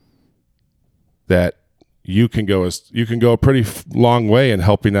that you can go a pretty long way in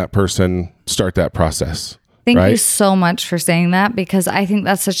helping that person start that process. Thank you so much for saying that, because I think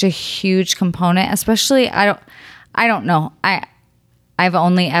that's such a huge component, especially I don't know. I've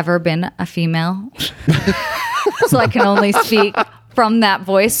only ever been a female. So I can only speak from that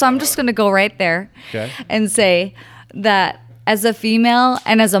voice. So I'm just going to go right there and say that as a female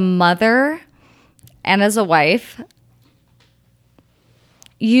and as a mother and as a wife,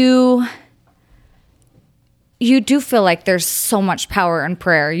 you do feel like there's so much power in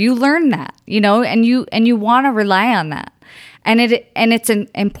prayer. You learn that, and you want to rely on that. And it's an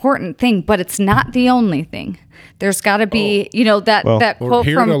important thing, but it's not the only thing. There's got to be, that quote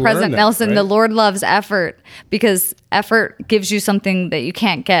from President Nelson, right? The Lord loves effort, because effort gives you something that you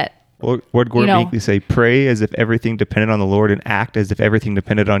can't get. Well, what Gordon Hinckley say, pray as if everything depended on the Lord and act as if everything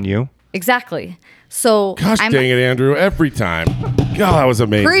depended on you. Exactly. So gosh dang it, Andrew, every time. God, that was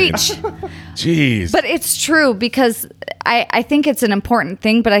amazing. Preach. Jeez. But it's true, because I think it's an important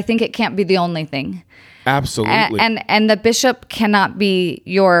thing, but I think it can't be the only thing. Absolutely. And the bishop cannot be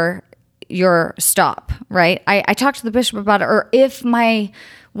your stop, right? I talked to the bishop about it, or if my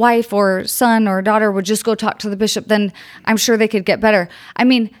wife or son or daughter would just go talk to the bishop, then I'm sure they could get better. I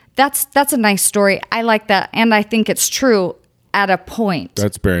mean, that's a nice story. I like that, and I think it's true at a point.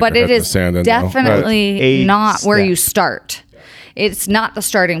 That's burying but your it head in the is sand, definitely not where step. you start. It's not the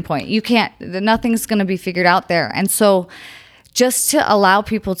starting point. You can't. Nothing's going to be figured out there, and so just to allow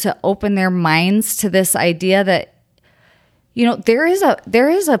people to open their minds to this idea that, there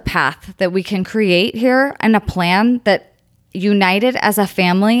is a path that we can create here, and a plan that, united as a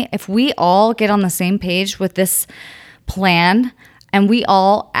family, if we all get on the same page with this plan and we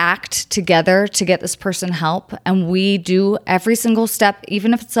all act together to get this person help, and we do every single step,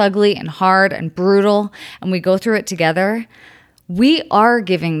 even if it's ugly and hard and brutal, and we go through it together, we are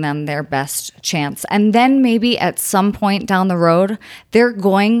giving them their best chance. And then maybe at some point down the road, they're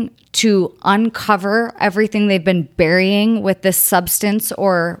going to uncover everything they've been burying with this substance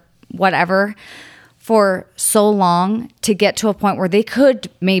or whatever for so long, to get to a point where they could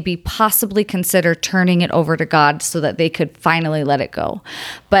maybe possibly consider turning it over to God so that they could finally let it go.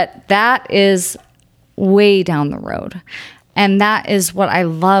 But that is way down the road. And that is what I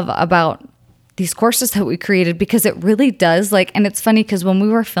love about these courses that we created, because it really does, and it's funny because when we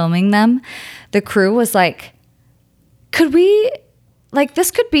were filming them, the crew was like, could we,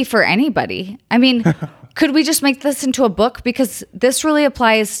 this could be for anybody. I mean, could we just make this into a book? Because this really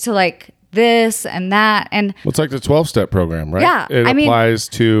applies to this and that. And well, it's like the 12-step program, right? Yeah. It applies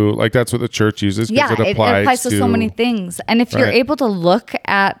to, that's what the church uses. Yeah, it applies to so many things. And if you're able to look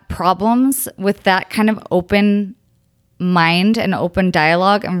at problems with that kind of open mind and open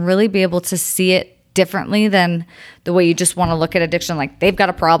dialogue, and really be able to see it differently than the way you just want to look at addiction, they've got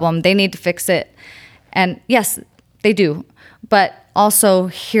a problem, they need to fix it. And yes, they do. But also,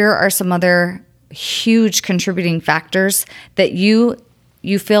 here are some other huge contributing factors that you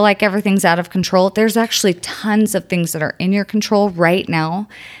feel like everything's out of control. There's actually tons of things that are in your control right now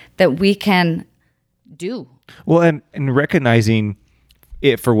that we can do. Well, and recognizing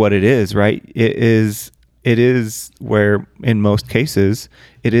it for what it is, right? It is where, in most cases,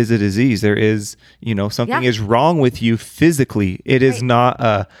 it is a disease. There is, something is wrong with you physically. It is not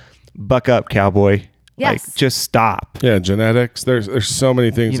a buck up, cowboy. Yes. Just stop. Yeah, genetics. There's so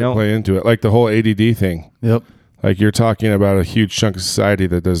many things that play into it. Like the whole ADD thing. Yep. You're talking about a huge chunk of society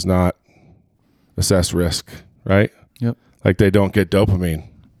that does not assess risk, right? Yep. They don't get dopamine.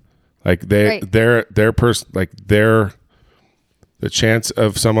 The chance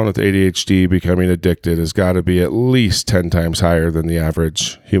of someone with ADHD becoming addicted has got to be at least 10 times higher than the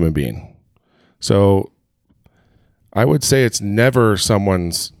average human being. So I would say it's never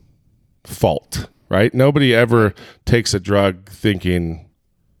someone's fault, right? Nobody ever takes a drug thinking,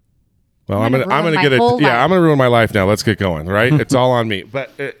 well, I'm gonna get it. Yeah, I'm gonna ruin my life now. Let's get going, right? It's all on me.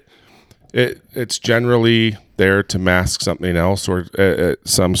 But it's generally there to mask something else, or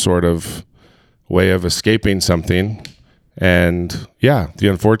some sort of way of escaping something. And yeah, the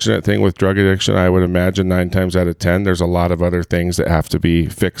unfortunate thing with drug addiction, I would imagine 9 times out of 10, there's a lot of other things that have to be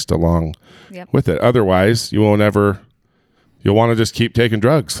fixed along with it. Otherwise, you'll want to just keep taking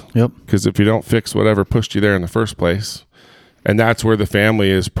drugs. Yep. Because if you don't fix whatever pushed you there in the first place, and that's where the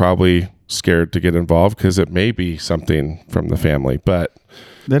family is probably scared to get involved, because it may be something from the family. But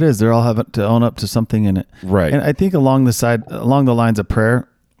that is, they're all having to own up to something in it. Right. And I think along the lines of prayer,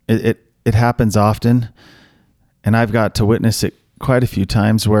 it happens often. And I've got to witness it quite a few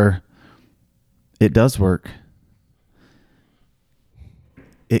times where it does work.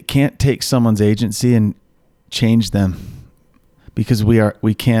 It can't take someone's agency and change them, because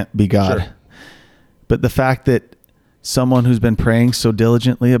we can't be God. Sure. But the fact that someone who's been praying so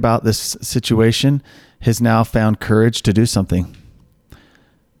diligently about this situation has now found courage to do something.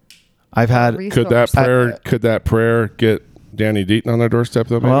 I've had could that prayer get Danny Deaton on their doorstep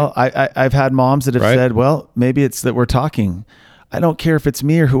though? Maybe? Well, I've had moms that have said, well, maybe it's that we're talking. I don't care if it's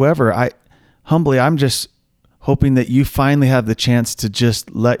me or whoever. I'm just hoping that you finally have the chance to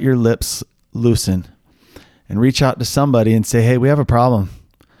just let your lips loosen and reach out to somebody and say, hey, we have a problem.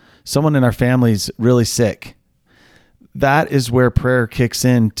 Someone in our family's really sick. That is where prayer kicks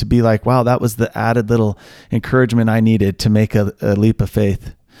in to be like, wow, that was the added little encouragement I needed to make a leap of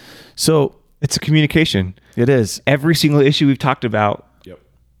faith. So it's a communication. It is. Every single issue we've talked about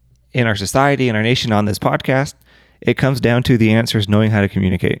in our society, in our nation, on this podcast, it comes down to the answer is knowing how to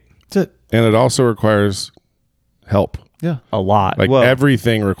communicate. That's it. And it also requires help. Yeah. A lot. Like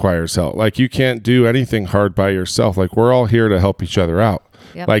everything requires help. Like you can't do anything hard by yourself. Like we're all here to help each other out.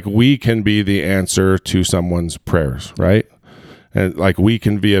 Yep. Like we can be the answer to someone's prayers, right? And like we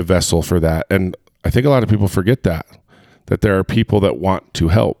can be a vessel for that. And I think a lot of people forget that there are people that want to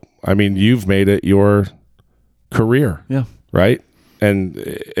help. I mean, you've made it your career. Yeah. Right? And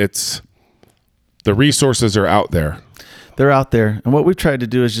it's the resources are out there. They're out there. And what we've tried to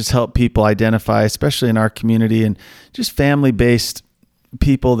do is just help people identify, especially in our community and just family-based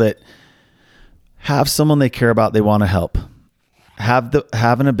people that have someone they care about, they want to help. Have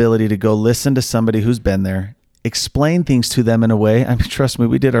an ability to go listen to somebody who's been there, explain things to them in a way. I mean, trust me,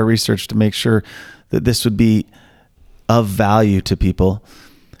 we did our research to make sure that this would be of value to people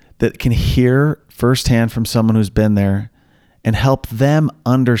that can hear firsthand from someone who's been there and help them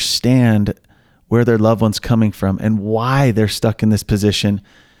understand where their loved one's coming from and why they're stuck in this position.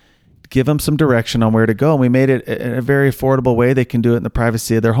 Give them some direction on where to go. And we made it in a very affordable way. They can do it in the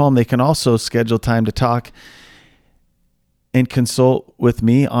privacy of their home. They can also schedule time to talk and consult with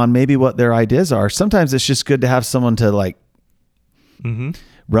me on maybe what their ideas are. Sometimes it's just good to have someone to like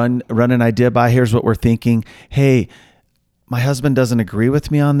run an idea by. Here's what we're thinking. Hey, my husband doesn't agree with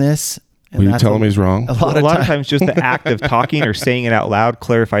me on this. Will you tell him he's wrong? A lot of times just the act of talking or saying it out loud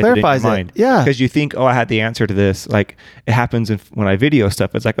clarifies it in your mind. Yeah. Because you think, oh, I had the answer to this. Like it happens when I video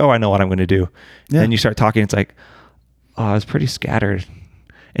stuff. It's like, oh, I know what I'm going to do. Yeah. Then you start talking. It's like, oh, it's pretty scattered.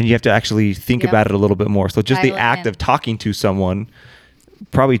 And you have to actually think about it a little bit more. So just the act of talking to someone,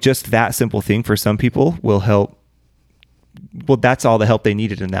 probably just that simple thing for some people will help. Well, that's all the help they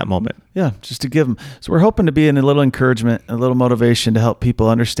needed in that moment. Yeah, just to give them. So we're hoping to be in a little encouragement, a little motivation to help people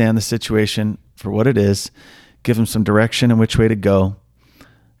understand the situation for what it is, give them some direction in which way to go.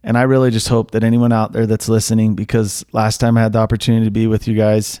 And I really just hope that anyone out there that's listening, because last time I had the opportunity to be with you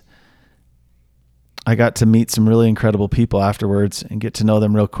guys, I got to meet some really incredible people afterwards and get to know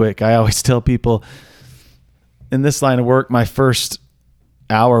them real quick. I always tell people in this line of work, my first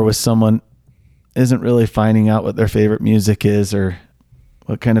hour with someone isn't really finding out what their favorite music is or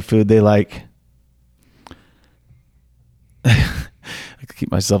what kind of food they like. I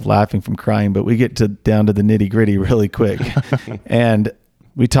keep myself laughing from crying, but we get down to the nitty gritty really quick. And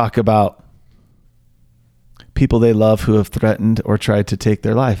we talk about people they love who have threatened or tried to take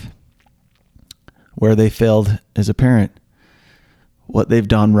their life, where they failed as a parent, what they've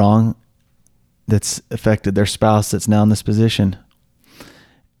done wrong that's affected their spouse that's now in this position.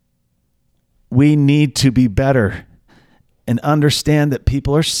 We need to be better and understand that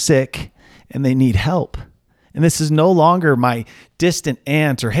people are sick and they need help. And this is no longer my distant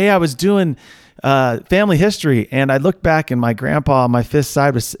aunt or, hey, I was doing family history and I looked back and my grandpa on my fifth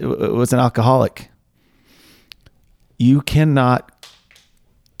side was an alcoholic. You cannot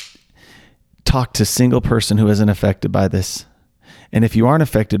talk to a single person who isn't affected by this. And if you aren't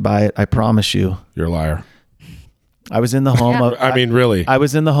affected by it, I promise you, you're a liar. I was in the home of, I mean, really, I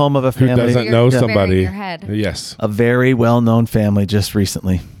was in the home of a family who doesn't know You're somebody. your head. Yes. A very well-known family just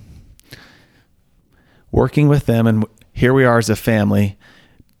recently. Working with them, and here we are as a family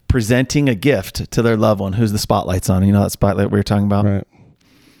presenting a gift to their loved one who's the spotlight's on. You know that spotlight we were talking about? Right.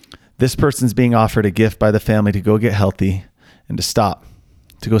 This person's being offered a gift by the family to go get healthy and to stop,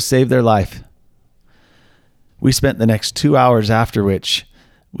 to go save their life. We spent the next 2 hours after which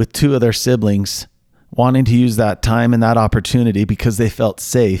with two of their siblings wanting to use that time and that opportunity because they felt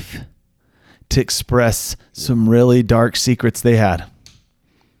safe to express some really dark secrets they had.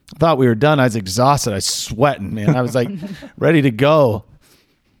 I thought we were done. I was exhausted. I was sweating, man. I was like ready to go.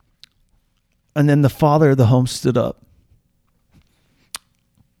 And then the father of the home stood up.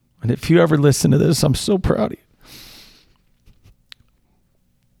 And if you ever listen to this, I'm so proud of you.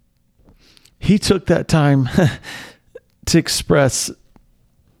 He took that time to express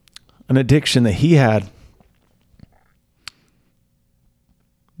an addiction that he had.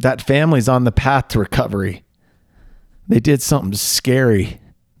 That family's on the path to recovery. They did something scary.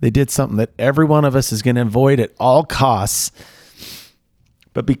 They did something that every one of us is going to avoid at all costs.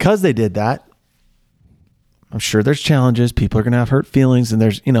 But because they did that, I'm sure there's challenges. People are going to have hurt feelings and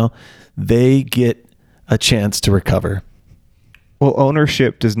they get a chance to recover. Well,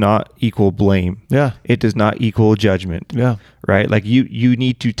 ownership does not equal blame. Yeah. It does not equal judgment. Yeah. Right? Like you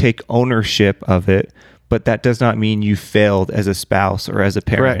need to take ownership of it, but that does not mean you failed as a spouse or as a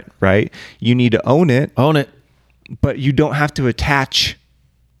parent, Correct. right? You need to own it, but you don't have to attach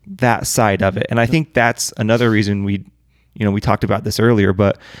that side of it. And I think that's another reason we talked about this earlier,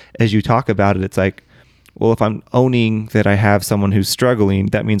 but as you talk about it, it's like, well, if I'm owning that I have someone who's struggling,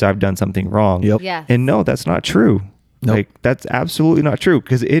 that means I've done something wrong. Yep. Yes. And no, that's not true. Nope. Like that's absolutely not true,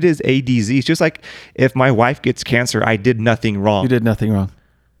 because it is a disease. Just like if my wife gets cancer, I did nothing wrong. You did nothing wrong.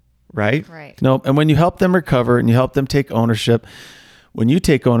 Right? Right. No, and when you help them recover and you help them take ownership, when you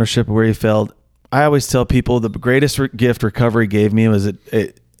take ownership of where you failed, I always tell people the greatest gift recovery gave me was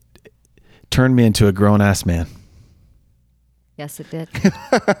it turned me into a grown-ass man. Yes, it did.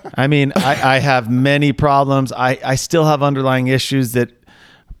 I mean, I have many problems. I still have underlying issues that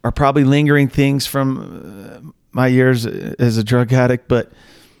are probably lingering things from my years as a drug addict, but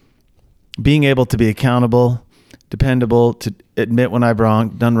being able to be accountable, dependable, to admit when I've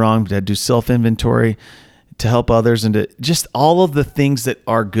done wrong, to do self-inventory, to help others, and to just all of the things that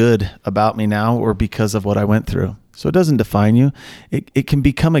are good about me now or because of what I went through. So it doesn't define you. It can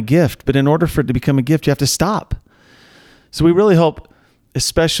become a gift, but in order for it to become a gift, you have to stop. So we really hope,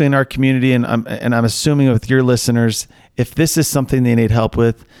 especially in our community, and I'm assuming with your listeners, if this is something they need help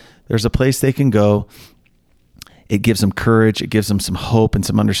with, there's a place they can go. It gives them courage. It gives them some hope and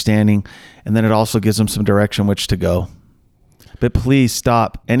some understanding. And then it also gives them some direction which to go. But please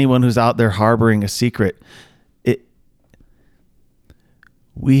stop. Anyone who's out there harboring a secret,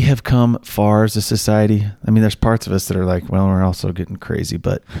 we have come far as a society. I mean, there's parts of us that are like, well, we're also getting crazy,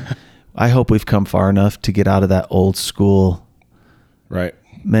 but I hope we've come far enough to get out of that old school Right.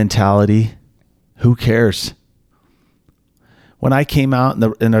 mentality. Who cares? When I came out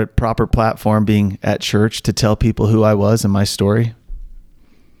in a proper platform, being at church, to tell people who I was and my story,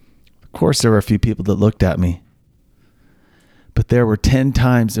 of course there were a few people that looked at me, but there were 10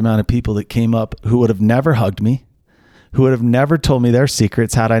 times the amount of people that came up who would have never hugged me, who would have never told me their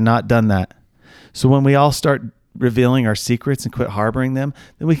secrets had I not done that. So when we all start revealing our secrets and quit harboring them,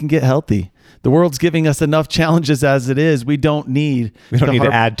 then we can get healthy. The world's giving us enough challenges as it is. We don't need to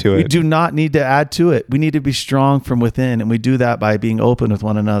add to it. We do not need to add to it. We need to be strong from within, and we do that by being open with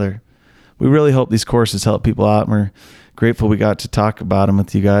one another. We really hope these courses help people out, and we're grateful we got to talk about them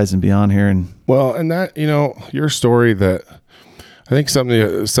with you guys and be on here. And Well, and that, your story, that I think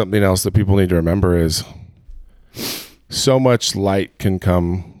something else that people need to remember is so much light can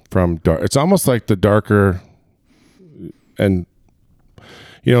come from dark. It's almost like the darker, and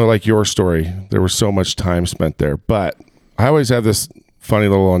like your story, there was so much time spent there. But I always have this funny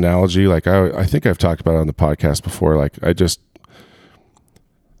little analogy. Like I think I've talked about it on the podcast before. Like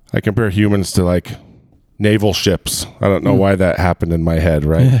I compare humans to like naval ships. I don't know why that happened in my head,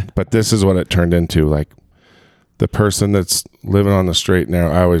 right? Yeah. But this is what it turned into. Like the person that's living on the straight and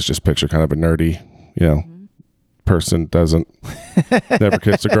narrow, I always just picture kind of a nerdy, person, doesn't never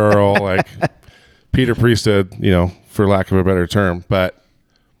kiss a girl, like Peter Priesthood, for lack of a better term, but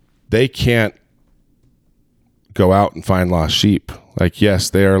they can't go out and find lost sheep. Like, yes,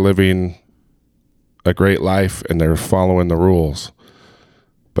 they are living a great life and they're following the rules,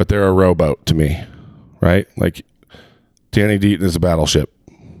 but they're a rowboat to me, right? Like Danny Deaton is a battleship,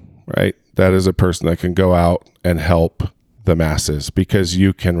 right? That is a person that can go out and help the masses, because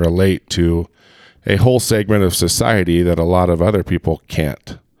you can relate to a whole segment of society that a lot of other people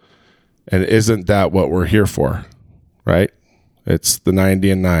can't. And isn't that what we're here for? Right? It's the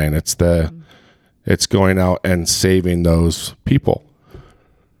 90 and 9. It's going out and saving those people.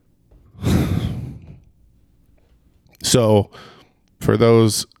 So for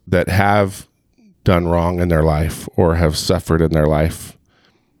those that have done wrong in their life or have suffered in their life,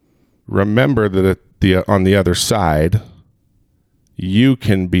 remember that on the other side, you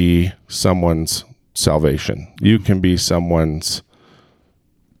can be someone's salvation. You can be someone's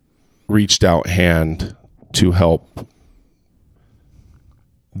reached out hand to help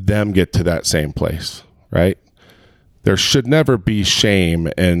them get to that same place, right? There should never be shame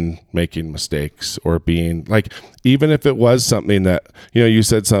in making mistakes or being like, even if it was something that, you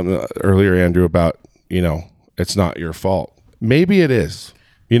said something earlier, Andrew, about, it's not your fault. Maybe it is.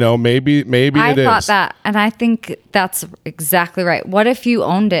 Maybe I it is. thought that, and I think that's exactly right. What if you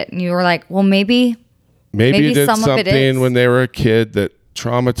owned it and you were like, well, maybe you did some of it is. something when they were a kid that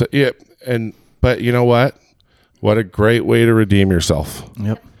traumatized. Yeah, but you know what? What a great way to redeem yourself.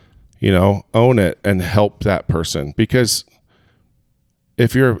 yep. Own it and help that person. Because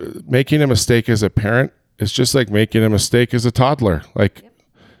if you're making a mistake as a parent, it's just like making a mistake as a toddler. Like,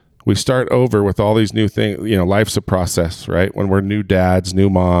 we start over with all these new things. Life's a process, right? When we're new dads, new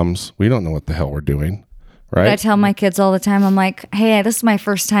moms, we don't know what the hell we're doing, right? I tell my kids all the time, I'm like, hey, this is my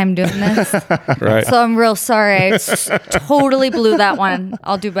first time doing this. Right. So I'm real sorry. I totally blew that one.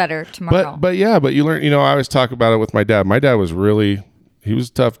 I'll do better tomorrow. But you learn, I always talk about it with my dad. My dad was he was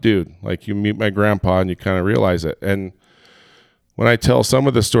a tough dude. Like, you meet my grandpa and you kind of realize it. And when I tell some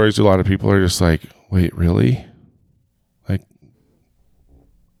of the stories, a lot of people are just like, wait, really? Like,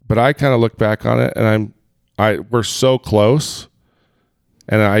 but I kind of look back on it and we're so close.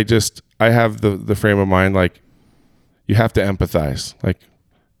 And I have the frame of mind, like, you have to empathize. Like,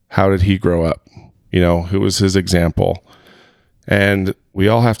 how did he grow up? Who was his example? And we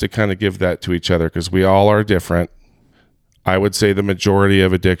all have to kind of give that to each other because we all are different. I would say the majority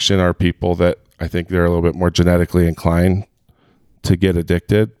of addiction are people that I think they're a little bit more genetically inclined to get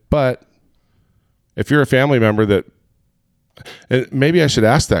addicted. But if you're a family member that, and maybe I should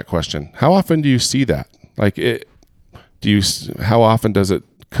ask that question, how often do you see that? Like, how often does it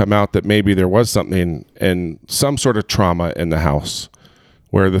come out that maybe there was something and some sort of trauma in the house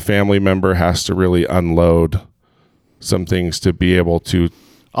where the family member has to really unload some things to be able to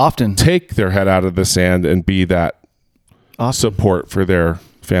Often take their head out of the sand and be that support for their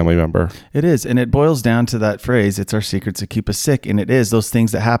family member? It is. And it boils down to that phrase, it's our secrets that keep us sick. And it is those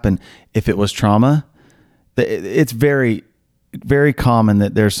things that happen. If it was trauma, it's very, very common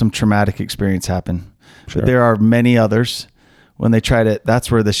that there's some traumatic experience happen. Sure. But there are many others when they try to,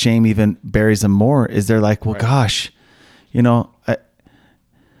 that's where the shame even buries them more, is they're like, well, gosh,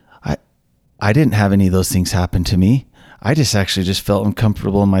 I didn't have any of those things happen to me. I actually just felt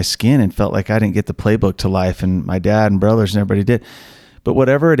uncomfortable in my skin and felt like I didn't get the playbook to life, and my dad and brothers and everybody did. But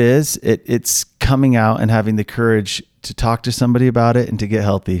whatever it is, it's coming out and having the courage to talk to somebody about it and to get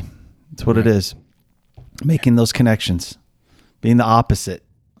healthy. That's what it is. Making those connections, being the opposite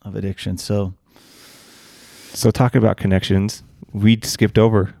of addiction. So talking about connections, we skipped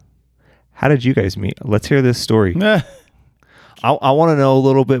over. How did you guys meet? Let's hear this story. I want to know a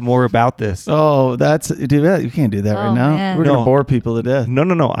little bit more about this. Oh, you can't do that right now. Man. We're gonna bore people to death.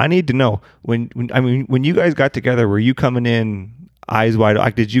 No. I need to know when you guys got together, were you coming in eyes wide?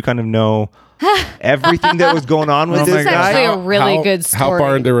 Like, did you kind of know everything that was going on with This this is guy? actually a really good story. How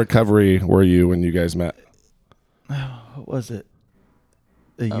far into recovery were you when you guys met? What was it?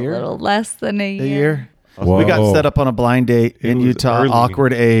 A A year? little less than a year. A year? Whoa. We got set up on a blind date in was Utah, early.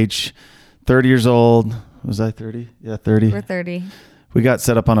 awkward age, 30 years old. Was I 30? Yeah, 30. We're 30. We got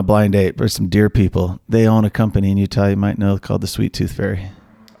set up on a blind date. There's some dear people. They own a company in Utah you might know called the Sweet Tooth Fairy.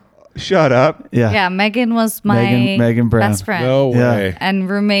 Shut up. Yeah. Yeah, Megan was my Megan Brown. best friend. No Yeah. way. And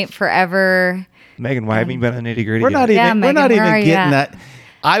roommate forever. Megan, why haven't you been on nitty gritty? We're not Yeah, even Megan, where are you getting at? that.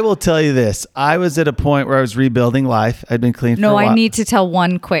 I will tell you this. I was at a point where I was rebuilding life. I'd been clean for a No, while. I need to tell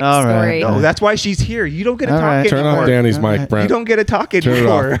one quick All right. story. No, that's why she's here. You don't get to All talk right. Turn anymore. off Danny's All mic, right. Brent. You don't get to talk Turn it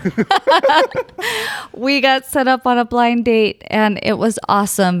anymore. We got set up on a blind date and it was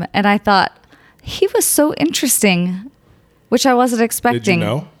awesome. And I thought he was so interesting, which I wasn't expecting. Did you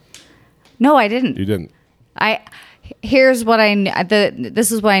know? No, I didn't. You didn't. Here's what I knew.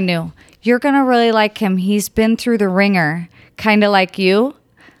 This is what I knew. You're going to really like him. He's been through the ringer, kind of like you.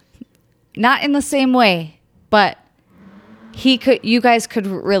 Not in the same way, but you guys could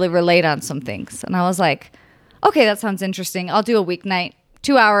really relate on some things. And I was like, okay, that sounds interesting. I'll do a weeknight,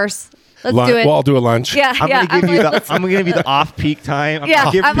 2 hours. Let's do it. Well, I'll do a lunch. Yeah, I'm yeah. gonna give you the off-peak time. Yeah,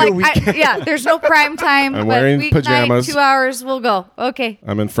 I'll give I'm you a like, weekend. yeah. There's no prime time. I'm but wearing weeknight, pajamas. 2 hours. We'll go. Okay.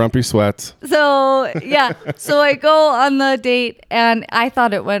 I'm in frumpy sweats. So yeah, so I go on the date and I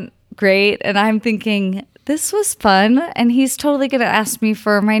thought it went great, and I'm thinking this was fun, and he's totally gonna ask me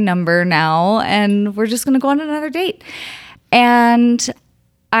for my number now, and we're just gonna go on another date. And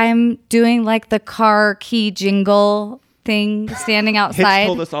I'm doing like the car key jingle thing, standing Hitch outside.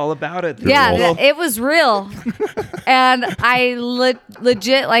 told us all about it. Yeah, it was real. And I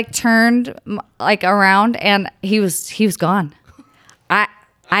legit like turned like around, and he was gone. I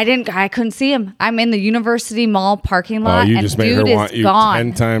couldn't see him. I'm in the University Mall parking lot. Oh, you and just made her dude want is you gone.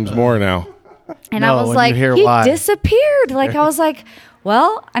 10 times more now. And No, I was when like, you hear he why. disappeared. Like I was like,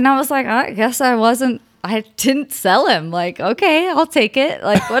 well, and I was like, I guess I didn't sell him. Like, okay, I'll take it.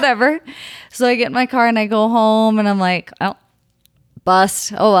 Like, whatever. So I get in my car and I go home, and I'm like, oh,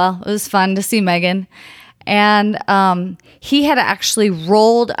 bust. Oh well, it was fun to see Megan. And he had actually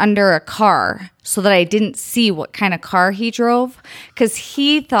rolled under a car so that I didn't see what kind of car he drove, because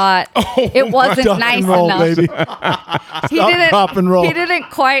he thought it wasn't nice enough. Baby. Stop and roll. He didn't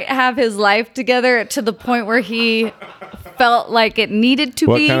quite have his life together to the point where he felt like it needed to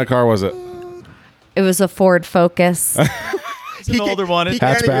What be. kind of car was it? It was a Ford Focus. It's an older one.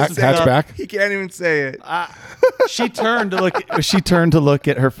 Hatchback. He can't even say it. She turned to look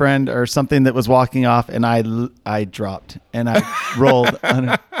at her friend or something that was walking off, and I dropped and I rolled.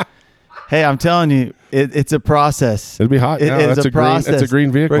 Hey, I'm telling you, it's a process. It'd be hot. No, It's that's a process. Green, that's a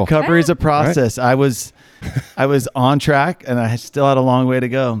green vehicle. Recovery is a process. Right? I was on track, and I still had a long way to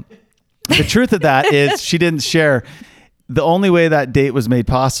go. The truth of that is, she didn't share. The only way that date was made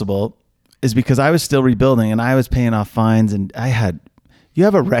possible is because I was still rebuilding, and I was paying off fines, and you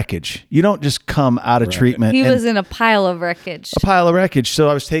have a wreckage. You don't just come out of treatment. He was in a pile of wreckage. So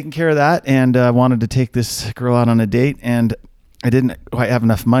I was taking care of that, and I wanted to take this girl out on a date, and I didn't quite have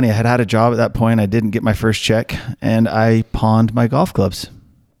enough money. I had a job at that point. I didn't get my first check, and I pawned my golf clubs.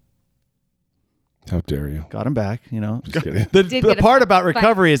 How dare you? Got them back, Just kidding. The part about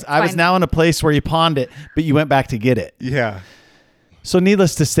recovery is I was now in a place where you pawned it, but you went back to get it. Yeah. So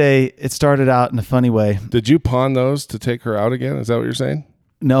needless to say, it started out in a funny way. Did you pawn those to take her out again? Is that what you're saying?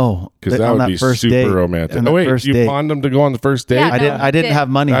 No, because that would be super romantic. Oh wait, you pawned them to go on the first date? Yeah, I didn't have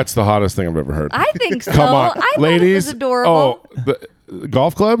money. That's the hottest thing I've ever heard. I think so. Come on, I ladies. Thought it was adorable. Oh, the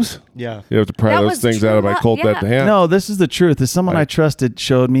golf clubs? Yeah. You have to pry those things out of my cold dead hand. No, this is the truth. This someone I trusted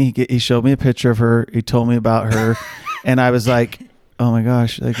showed me. He showed me a picture of her. He told me about her, and I was like, "Oh my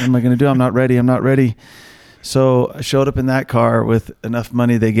gosh, like, what am I going to do? I'm not ready." So I showed up in that car with enough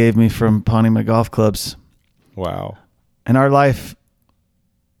money they gave me from pawning my golf clubs. Wow. And our life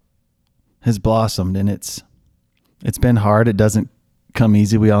has blossomed, and it's been hard. It doesn't come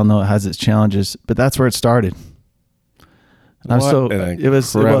easy. We all know it has its challenges, but that's where it started. And it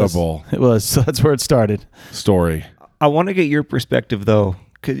was incredible. It was. So that's where it started. Story. I want to get your perspective though,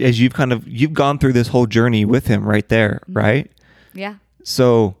 'cause as you've gone through this whole journey with him right there, right? Yeah.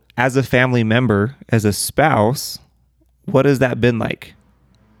 So as a family member, as a spouse, what has that been like?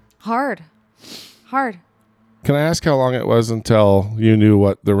 Hard. Can I ask how long it was until you knew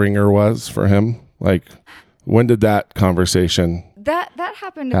what the ringer was for him? Like, when did that conversation That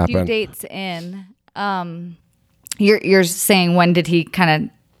happened a few dates in. You're saying, when did he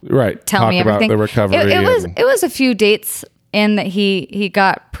kind of tell me everything? The recovery. It was a few dates in that he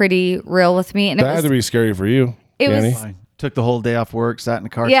got pretty real with me, and that had to be scary for you. Danny. Fine. Took the whole day off work, sat in the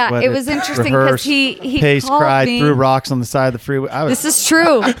car. Yeah, sweated, it was interesting because he paced, called cried, me. threw rocks on the side of the freeway. This is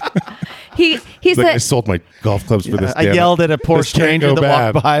true. He said, I sold my golf clubs for this. I yelled at a poor This can't stranger go that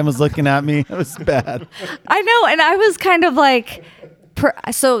bad. walked by and was looking at me. It was bad. I know, and I was kind of like,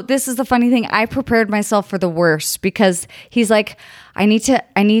 so this is the funny thing. I prepared myself for the worst because he's like, I need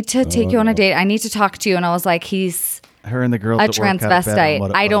to take you on a date. I need to talk to you, and I was like, he's her and the girl a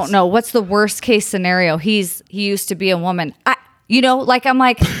transvestite. I don't know what's the worst case scenario. He used to be a woman. I'm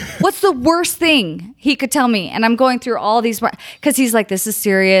like, what's the worst thing he could tell me? And I'm going through all these, because he's like, this is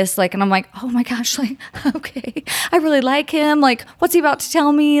serious. Like, and I'm like, oh my gosh, like, okay, I really like him. Like, what's he about to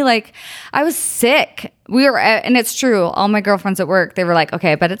tell me? Like, I was sick. And it's true. All my girlfriends at work, they were like,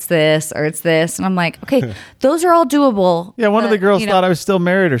 okay, but it's this or it's this. And I'm like, okay, those are all doable. Yeah, one of the girls thought I was still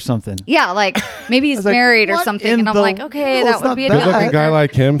married or soming. Yeah, like maybe he's married or something. And I'm like, okay, that would be a deal There's like a breaker. guy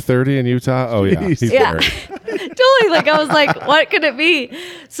like him, 30 in Utah. Oh yeah, he's married. Totally. Like, I was like, what could it be?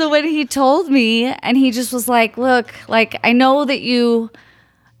 So when he told me, and he just was like, look, like, I know that you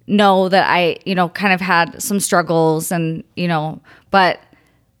know that I, kind of had some struggles and, but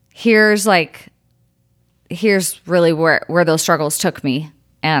here's really where those struggles took me.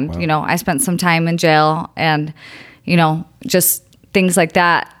 And, I spent some time in jail and, just things like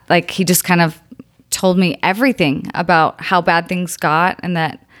that. Like, he just kind of told me everything about how bad things got, and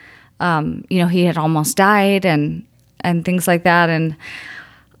that, he had almost died and things like that. And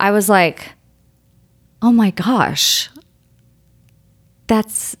I was like, oh my gosh,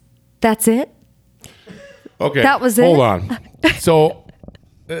 that's it. Okay. That was it. Hold on. So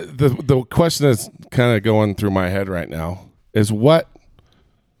the question that's kind of going through my head right now is what,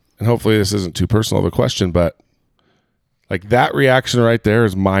 and hopefully this isn't too personal of a question, but like that reaction right there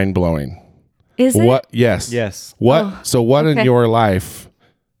is mind blowing. Is it? What? Yes. Yes. What? Oh, so what in okay. your life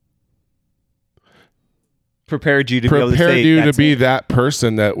Prepared you to be that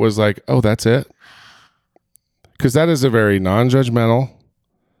person that was like, oh, that's it? Because that is a very non-judgmental,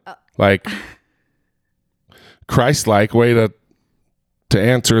 like Christ-like way to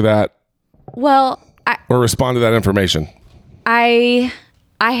answer that. Well, or respond to that information. I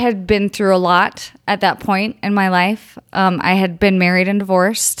had been through a lot at that point in my life. I had been married and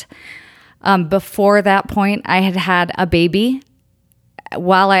divorced. Before that point, I had had a baby.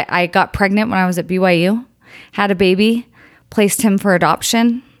 While I got pregnant when I was at BYU, had a baby, placed him for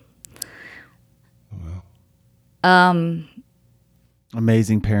adoption.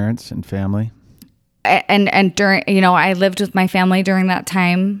 Amazing parents and family. and during, I lived with my family during that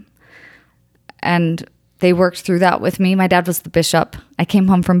time, and they worked through that with me. My dad was the bishop. I came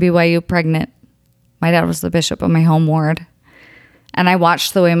home from BYU pregnant. My dad was the bishop of my home ward. And I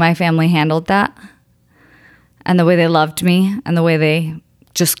watched the way my family handled that, and the way they loved me, and the way they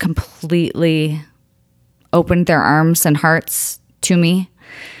just completely opened their arms and hearts to me.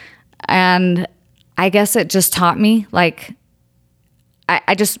 And I guess it just taught me, like,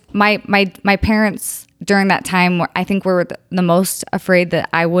 I just, my parents during that time, I think were the most afraid that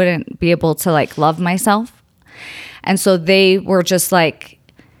I wouldn't be able to, like, love myself. And so they were just like,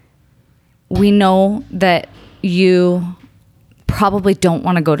 we know that you probably don't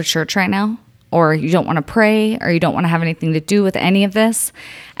want to go to church right now, or you don't want to pray, or you don't want to have anything to do with any of this.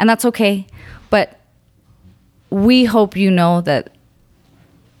 And that's okay. But we hope you know that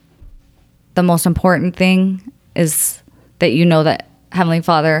the most important thing is that you know that Heavenly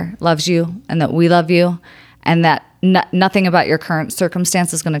Father loves you, and that we love you, and that nothing about your current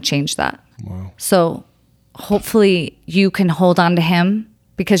circumstance is going to change that. Wow. So hopefully you can hold on to him,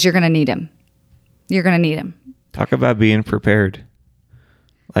 because you're going to need him. You're going to need him. Talk about being prepared.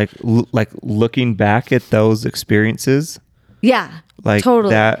 Like looking back at those experiences. Yeah, like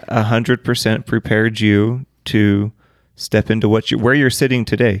totally. That 100% prepared you to step into where you're sitting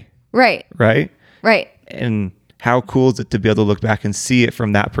today. Right. Right. Right. And how cool is it to be able to look back and see it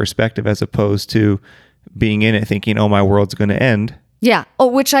from that perspective, as opposed to being in it thinking, oh, my world's going to end. Yeah. Oh,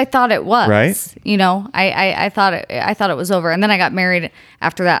 which I thought it was. Right. I thought it was over. And then I got married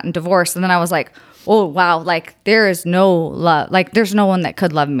after that and divorced. And then I was like, oh, wow. Like, there is no love. Like, there's no one that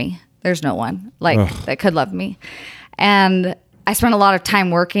could love me. There's no one that could love me. And I spent a lot of time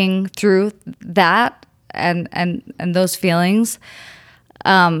working through that and those feelings.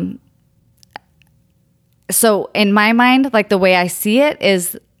 So in my mind, like, the way I see it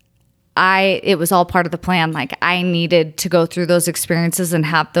is it was all part of the plan. Like, I needed to go through those experiences and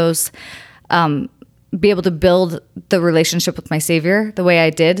have those, be able to build the relationship with my Savior the way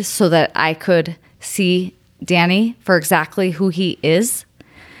I did, so that I could see Danny for exactly who he is,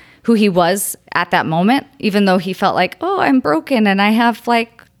 who he was at that moment, even though he felt like, oh, I'm broken and I have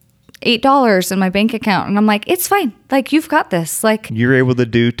like $8 in my bank account. And I'm like, it's fine. Like, you've got this. Like, you're able to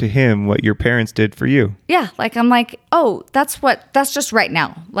do to him what your parents did for you. Yeah. Like, I'm like, oh, that's just right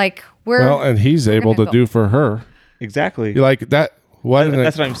now. Like, and he's able to do for her. Exactly. Like that.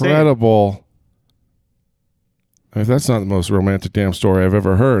 That's what I'm saying. Incredible. If that's not the most romantic damn story I've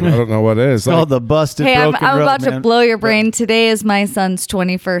ever heard, I don't know what is. Like, the busted hey, broken I'm road, about man. to blow your brain. Today is my son's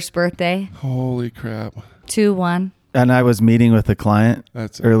 21st birthday. Holy crap. 2-1. And I was meeting with a client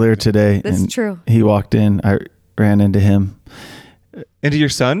earlier today. That's true. He walked in. I ran into him. Into your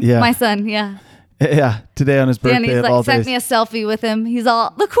son? Yeah. My son, yeah. Yeah, today on his birthday Danny's of like, all sent days. me a selfie with him. He's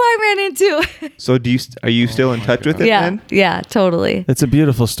all, look who I ran into. So are you still in touch with it then? Yeah, totally. It's a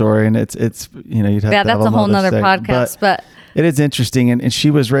beautiful story, and it's you'd have to have that's a whole nother podcast. But it is interesting, and she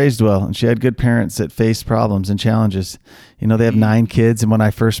was raised well, and she had good parents that faced problems and challenges. They have 9 kids, and when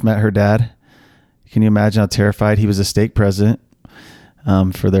I first met her dad, can you imagine how terrified? He was a stake president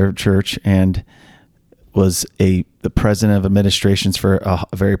for their church, and was the president of administrations for a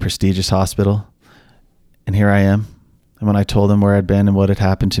very prestigious hospital. And here I am. And when I told him where I'd been and what had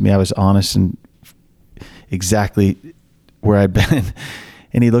happened to me, I was honest and exactly where I'd been.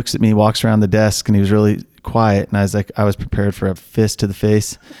 And he looks at me, walks around the desk, and he was really quiet. And I was like, I was prepared for a fist to the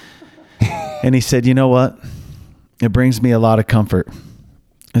face. And he said, you know what? It brings me a lot of comfort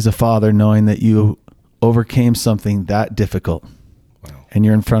as a father, knowing that you overcame something that difficult. Wow. And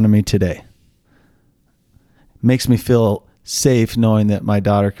you're in front of me today. Makes me feel safe knowing that my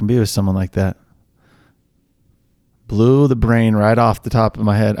daughter can be with someone like that. Blew the brain right off the top of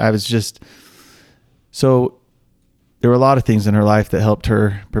my head. I was just, so there were a lot of things in her life that helped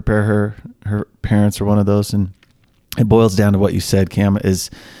her prepare her. Her parents were one of those. And it boils down to what you said, Cam, is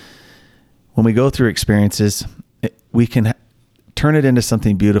when we go through experiences, we can turn it into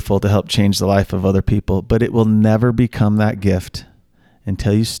something beautiful to help change the life of other people, but it will never become that gift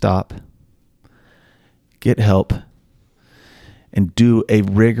until you stop, get help, and do a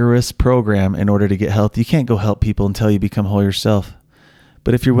rigorous program in order to get healthy. You can't go help people until you become whole yourself.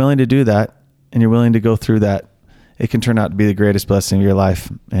 But if you're willing to do that and you're willing to go through that, it can turn out to be the greatest blessing of your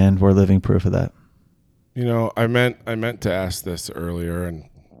life. And we're living proof of that. I meant to ask this earlier, and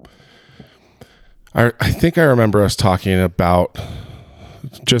I think I remember us talking about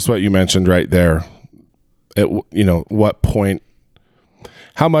just what you mentioned right there. At what point,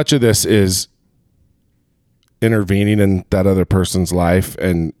 how much of this is intervening in that other person's life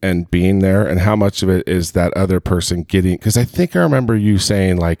and being there, and how much of it is that other person getting, because I think I remember you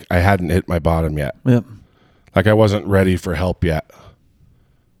saying like I hadn't hit my bottom yet. Yep. Like I wasn't ready for help yet.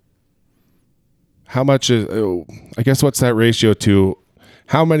 How much is, I guess, what's that ratio to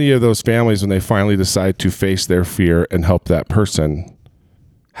how many of those families, when they finally decide to face their fear and help that person,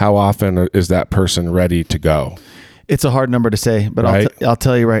 how often is that person ready to go? It's a hard number to say, but Right? I'll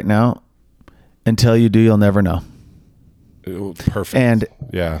tell you right now, until you do, you'll never know. Perfect. And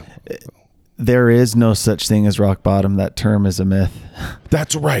yeah, there is no such thing as rock bottom. That term is a myth.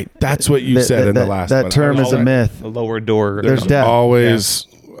 that's right. That's what you said in the last that one. term is a myth. The lower door. There's death. Always,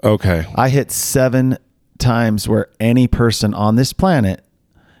 okay. I hit 7 times where any person on this planet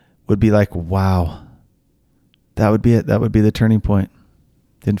would be like, wow, that would be it. That would be the turning point.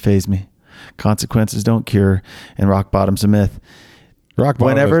 Didn't faze me. Consequences don't cure, and rock bottom's a myth. Rock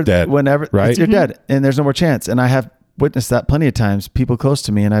bottom is dead. Whenever, right? You're dead, and there's no more chance. And I have witnessed that plenty of times. People close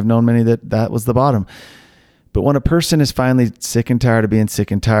to me, and I've known many that was the bottom. But when a person is finally sick and tired of being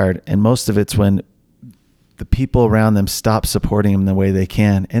sick and tired, and most of it's when the people around them stop supporting them the way they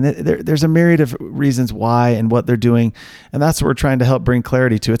can. And there's a myriad of reasons why and what they're doing. And that's what we're trying to help bring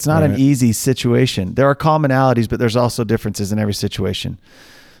clarity to. It's not an easy situation. There are commonalities, but there's also differences in every situation.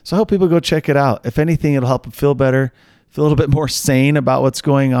 So I hope people go check it out. If anything, it'll help them feel better, feel a little bit more sane about what's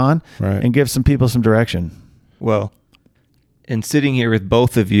going on, and give some people some direction. Well, and sitting here with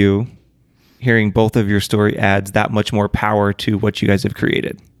both of you, hearing both of your story adds that much more power to what you guys have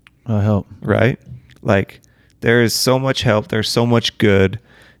created. I hope. Right? Like, there is so much help. There's so much good.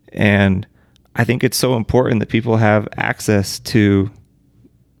 And I think it's so important that people have access to,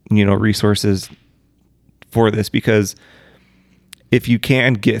 resources for this, because if you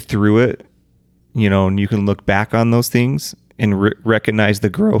can get through it, and you can look back on those things and recognize the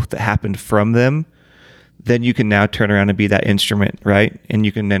growth that happened from them, then you can now turn around and be that instrument, right? And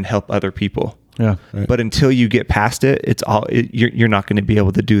you can then help other people. Yeah. Right. But until you get past it, you're not going to be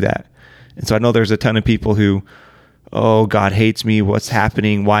able to do that. And so I know there's a ton of people who, oh, God hates me. What's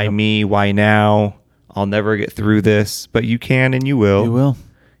happening? Why me? Why now? I'll never get through this. But you can and you will. You will.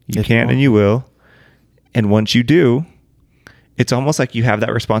 You can and you will. And once you do, it's almost like you have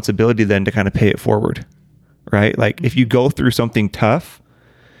that responsibility then to kind of pay it forward, right? Like if you go through something tough,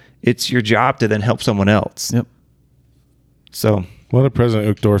 it's your job to then help someone else. Yep. So What did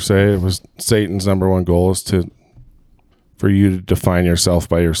President Uchtdorf say? It was Satan's number one goal is for you to define yourself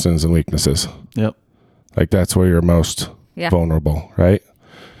by your sins and weaknesses. Yep. Like that's where you're most vulnerable, right?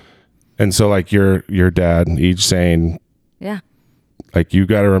 And so like your dad, each saying, like you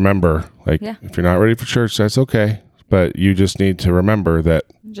got to remember, like if you're not ready for church, that's okay. But you just need to remember that.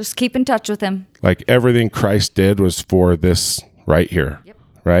 Just keep in touch with him. Like everything Christ did was for this right here,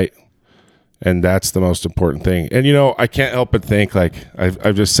 right? And that's the most important thing. And I can't help but think like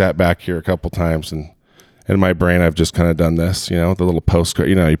I've just sat back here a couple times and in my brain I've just kind of done this, the little postcard.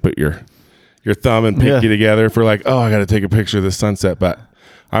 You put your thumb and pinky together for like, oh, I got to take a picture of the sunset. But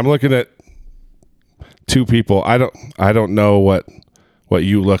I'm looking at two people. I don't know what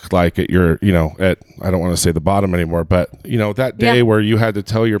you looked like at your, at, I don't want to say the bottom anymore, but that day where you had to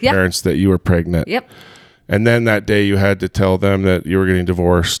tell your parents that you were pregnant. Yep. And then that day you had to tell them that you were getting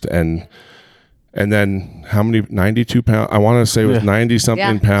divorced and then how many, 92 pounds? I want to say it was 90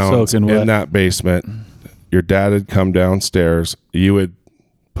 something pounds Soaking in wet. that basement. Your dad had come downstairs. You had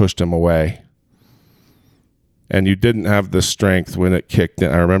pushed him away. And you didn't have the strength when it kicked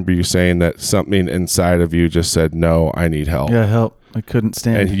in. I remember you saying that something inside of you just said, no, I need help. Yeah, help. I couldn't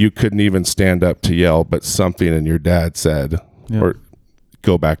stand And it. you couldn't even stand up to yell, but something in your dad said, or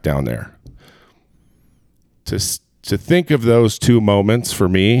go back down there. To think of those two moments for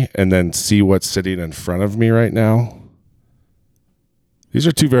me and then see what's sitting in front of me right now. These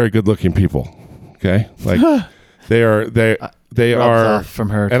are two very good looking people. Okay. Like they are Rubs off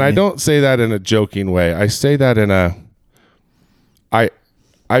from her. and I don't say that in a joking way. I say that in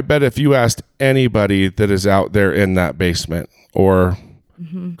I bet if you asked anybody that is out there in that basement or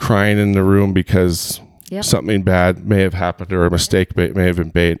crying in the room because something bad may have happened or a mistake may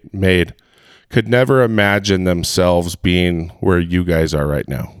have been made, could never imagine themselves being where you guys are right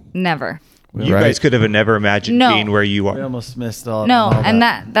now. Never. you guys could have never imagined being where you We are. almost missed all. No, all and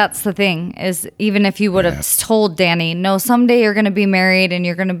that's the thing is even if you would have told Danny, no, someday you're going to be married and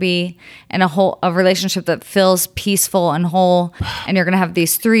you're going to be in a relationship that feels peaceful and whole, and you're going to have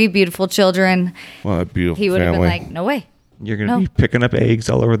these 3 beautiful children. Well, a beautiful He would have been family. like, no way. You're going to be picking up eggs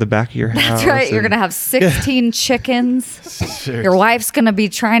all over the back of your house. That's right. You're going to have 16 chickens. Your wife's going to be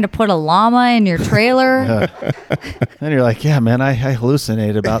trying to put a llama in your trailer. And you're like, yeah, man, I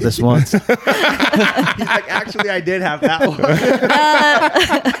hallucinated about this once. He's like, actually, I did have that one.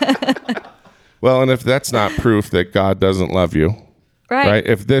 Well, and if that's not proof that God doesn't love you, right?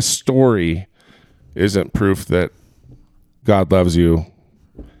 If this story isn't proof that God loves you,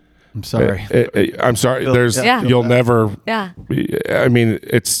 I'm sorry. I'm sorry. Yeah. You'll never. Yeah. I mean,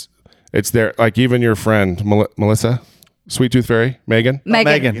 it's there. Like even your friend Melissa, Sweet Tooth Fairy, Megan.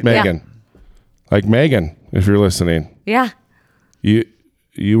 Megan. Yeah. Like Megan, if you're listening, Yeah. you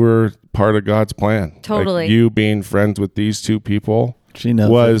were part of God's plan. Totally. Like you being friends with these two people She knows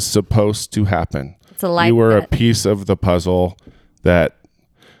was supposed to happen. It's a life. You were a bet. piece of the puzzle that.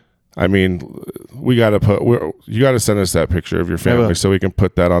 I mean, you got to send us that picture of your family so we can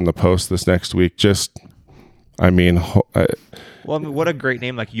put that on the post this next week. Just, I mean, What a great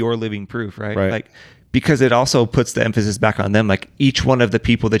name, like Your Living Proof, right? Right. Like, because it also puts the emphasis back on them. Like each one of the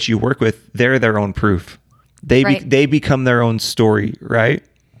people that you work with, they're their own proof. They become their own story, right?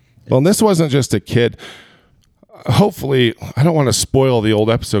 well, and this wasn't just a kid. Hopefully, I don't want to spoil the old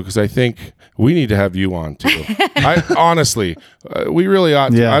episode because I think we need to have you on too. I honestly, we really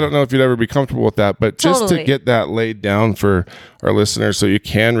ought to. Yeah. I don't know if you'd ever be comfortable with that, but just to Totally. get that laid down for our listeners so you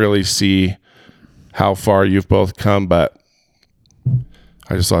can really see how far you've both come. But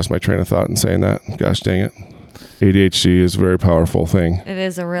I just lost my train of thought in saying that. Gosh dang it. ADHD is a very powerful thing. It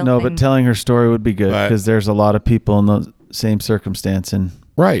is a real No, thing. but telling her story would be good But- because there's a lot of people in the same circumstance. And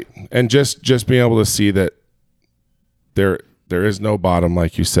Right. And just being able to see that there is no bottom,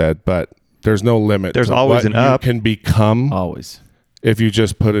 like you said, but there's no limit. There's to always what an up. you can become always. if you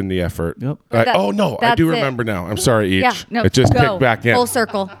just put in the effort. Yep. I That's do it. remember now. I'm sorry, Each. Yeah. No, it just go. kicked back in. Full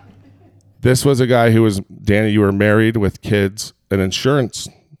circle. This was a guy who was, Danny, you were married with kids and insurance.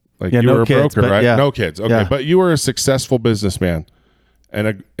 Like Yeah, you no were a kids, broker, but right? yeah. No kids. Okay. Yeah. But you were a successful businessman.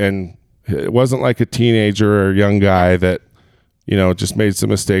 And it wasn't like a teenager or a young guy that, just made some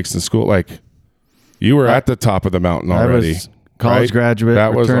mistakes in school. Like you were at the top of the mountain already. I was college right? graduate,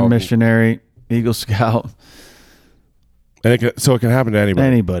 That was returned all- missionary, Eagle Scout, And it can happen to anybody.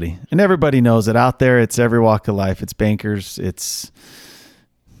 anybody. And everybody knows it out there. It's every walk of life. It's bankers. It's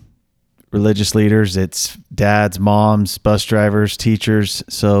religious leaders. It's dads, moms, bus drivers, teachers.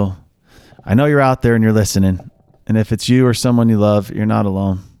 So I know you're out there and you're listening. And if it's you or someone you love, you're not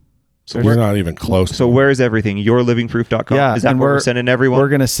alone. So we're not even close. So where is everything? YourLivingProof.com. Yeah, Is that and where we're sending everyone? We're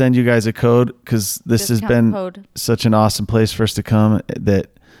going to send you guys a code because this has Discount been code. such an awesome place for us to come that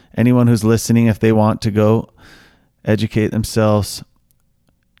anyone who's listening, if they want to go educate themselves,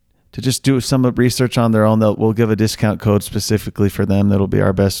 to just do some research on their own, we'll give a discount code specifically for them. That'll be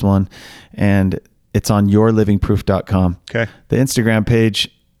our best one. And it's on YourLivingProof.com. Okay. The Instagram page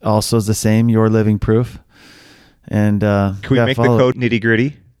also is the same, Your Living Proof. And Can we make the follow it. code nitty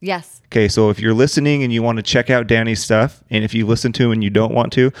gritty? Yes. Okay, so if you're listening and you want to check out Danny's stuff, and if you listen to and you don't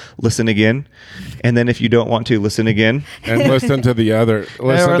want to, listen again. And then if you don't want to, listen again. And listen to the other. Or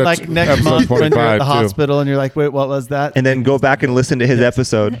Listen to like next episode month when you're at 45 the too. hospital and you're like, wait, what was that? And then go back and listen to his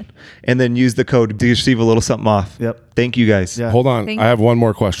episode and then use the code to receive a little something off. Yep. Thank you guys. Yeah. Hold on. Thank I have one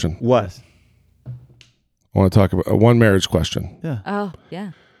more question. What? I want to talk about one marriage question. Yeah. Oh,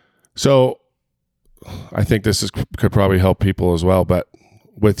 yeah. So I think this could probably help people as well. But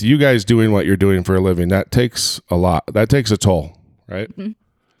with you guys doing what you're doing for a living, that takes a lot. That takes a toll, right? Mm-hmm.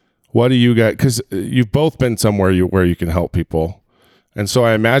 What do you guys, because you've both been somewhere where you can help people. And so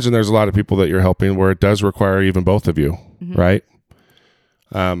I imagine there's a lot of people that you're helping where it does require even both of you, right?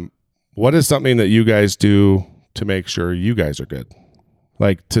 What is something that you guys do to make sure you guys are good?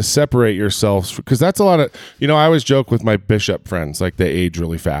 Like to separate yourselves, because that's a lot of, I always joke with my bishop friends, like they age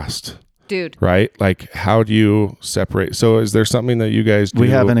really fast. Dude. Right? Like, how do you separate? So, is there something that you guys do? We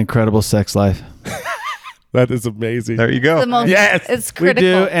have an incredible sex life. that is amazing. There you go. The most, Yes, it's we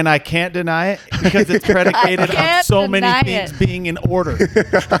critical. do, and I can't deny it because it's predicated on can't so many deny things it. being in order.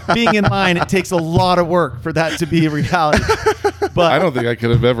 Being in line, it takes a lot of work for that to be a reality. But I don't think I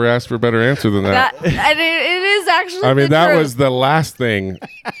could have ever asked for a better answer than that. And it is actually. I mean, the that truth. was the last thing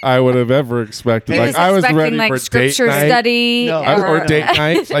I would have ever expected. He Like, I was expecting, ready like for scripture date night. study No, Or date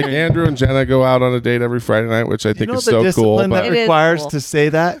night. Like Andrew and Jenna go out on a date every Friday night, which I think you know is the so cool. discipline But that It is requires cool. to say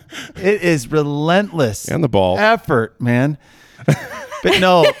that? It is relentless. and the ball. effort, man. But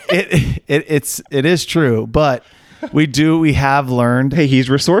no, it is true. But we have learned. Hey, he's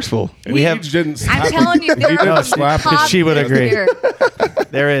resourceful. We have didn't slap I'm telling you, He there didn't are slap some his- She would agree. here.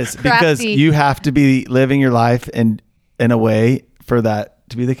 There is because Crafty. you have to be living your life in a way for that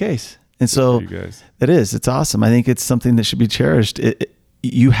to be the case. And so you guys. it is. It's awesome. I think it's something that should be cherished.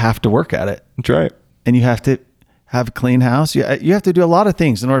 You have to work at it. That's right. And you have to have a clean house. You have to do a lot of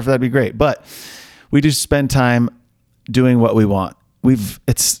things in order for that to be great. But we just spend time doing what we want.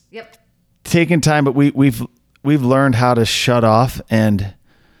 It's taken time, but we've learned how to shut off and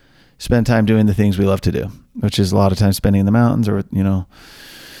spend time doing the things we love to do, which is a lot of time spending in the mountains or,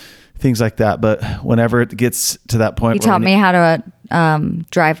 things like that. But whenever it gets to that point, He taught me how to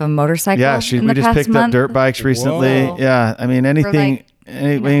drive a motorcycle. Yeah, we just picked up dirt bikes recently. Whoa. Yeah, I mean anything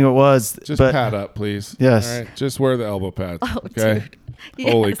it was. Just but pad up, please. Yes. All right. Just wear the elbow pads. Oh, okay. dude.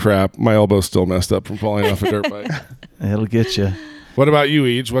 Yes. Holy crap. My elbow's still messed up from falling off a dirt bike. it'll get you. What about you,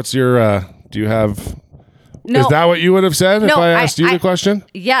 Eej? What's your, do you have, No. is that what you would have said if I asked you the question?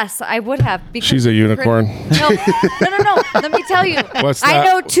 Yes, I would have. Because She's a unicorn. No. Let me tell you. What's I that?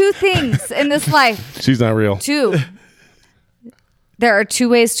 know two things in this life. She's not real. Two. There are two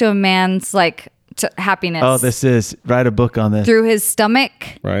ways to a man's happiness. Oh, write a book on this. Through his stomach,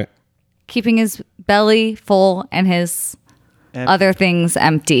 Right? keeping his belly full, and his other things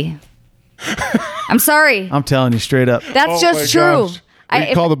empty. I'm sorry. I'm telling you straight up. That's Oh just my true. gosh.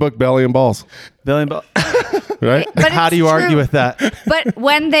 We call the book Belly and Balls, Billion right? But How it's do you argue true. with that? But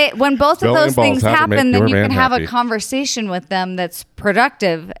when both Belly of those and balls things have to make happen, then your you man can have happy. a conversation with them that's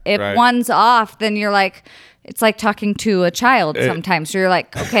productive. If Right. one's off, then you're like, it's like talking to a child sometimes. So you're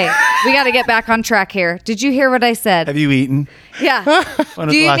like, okay, we got to get back on track here. Did you hear what I said? Have you eaten? Yeah. When was Do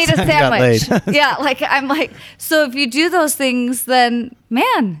the you last need a time you got sandwich? laid? Yeah. I'm like, so if you do those things, then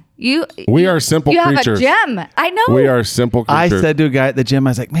man, We are simple you creatures. have a gem. I know. We are simple I creatures. said to a guy at the gym,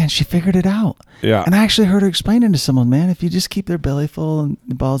 I was like, man, she figured it out. Yeah. And I actually heard her explaining to someone, man, if you just keep their belly full and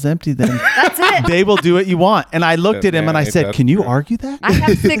the balls empty, then That's it. they will do what you want. And I looked at him and I ain't said, that can you true? argue that? I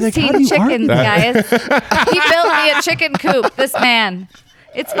have He's like, how 16 do you argue chickens, that? guys. He built me a chicken coop, this man.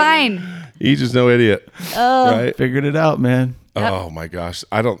 It's fine. Eej is no idiot. Right? Figured it out, man. Oh my gosh.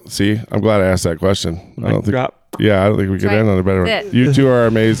 I'm glad I asked that question. I don't think, drop. yeah, I don't think we could Right. end on a better one. That's it. You two are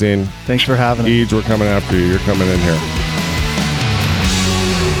amazing. Thanks for having us. Eej, we're coming after you. You're coming in here.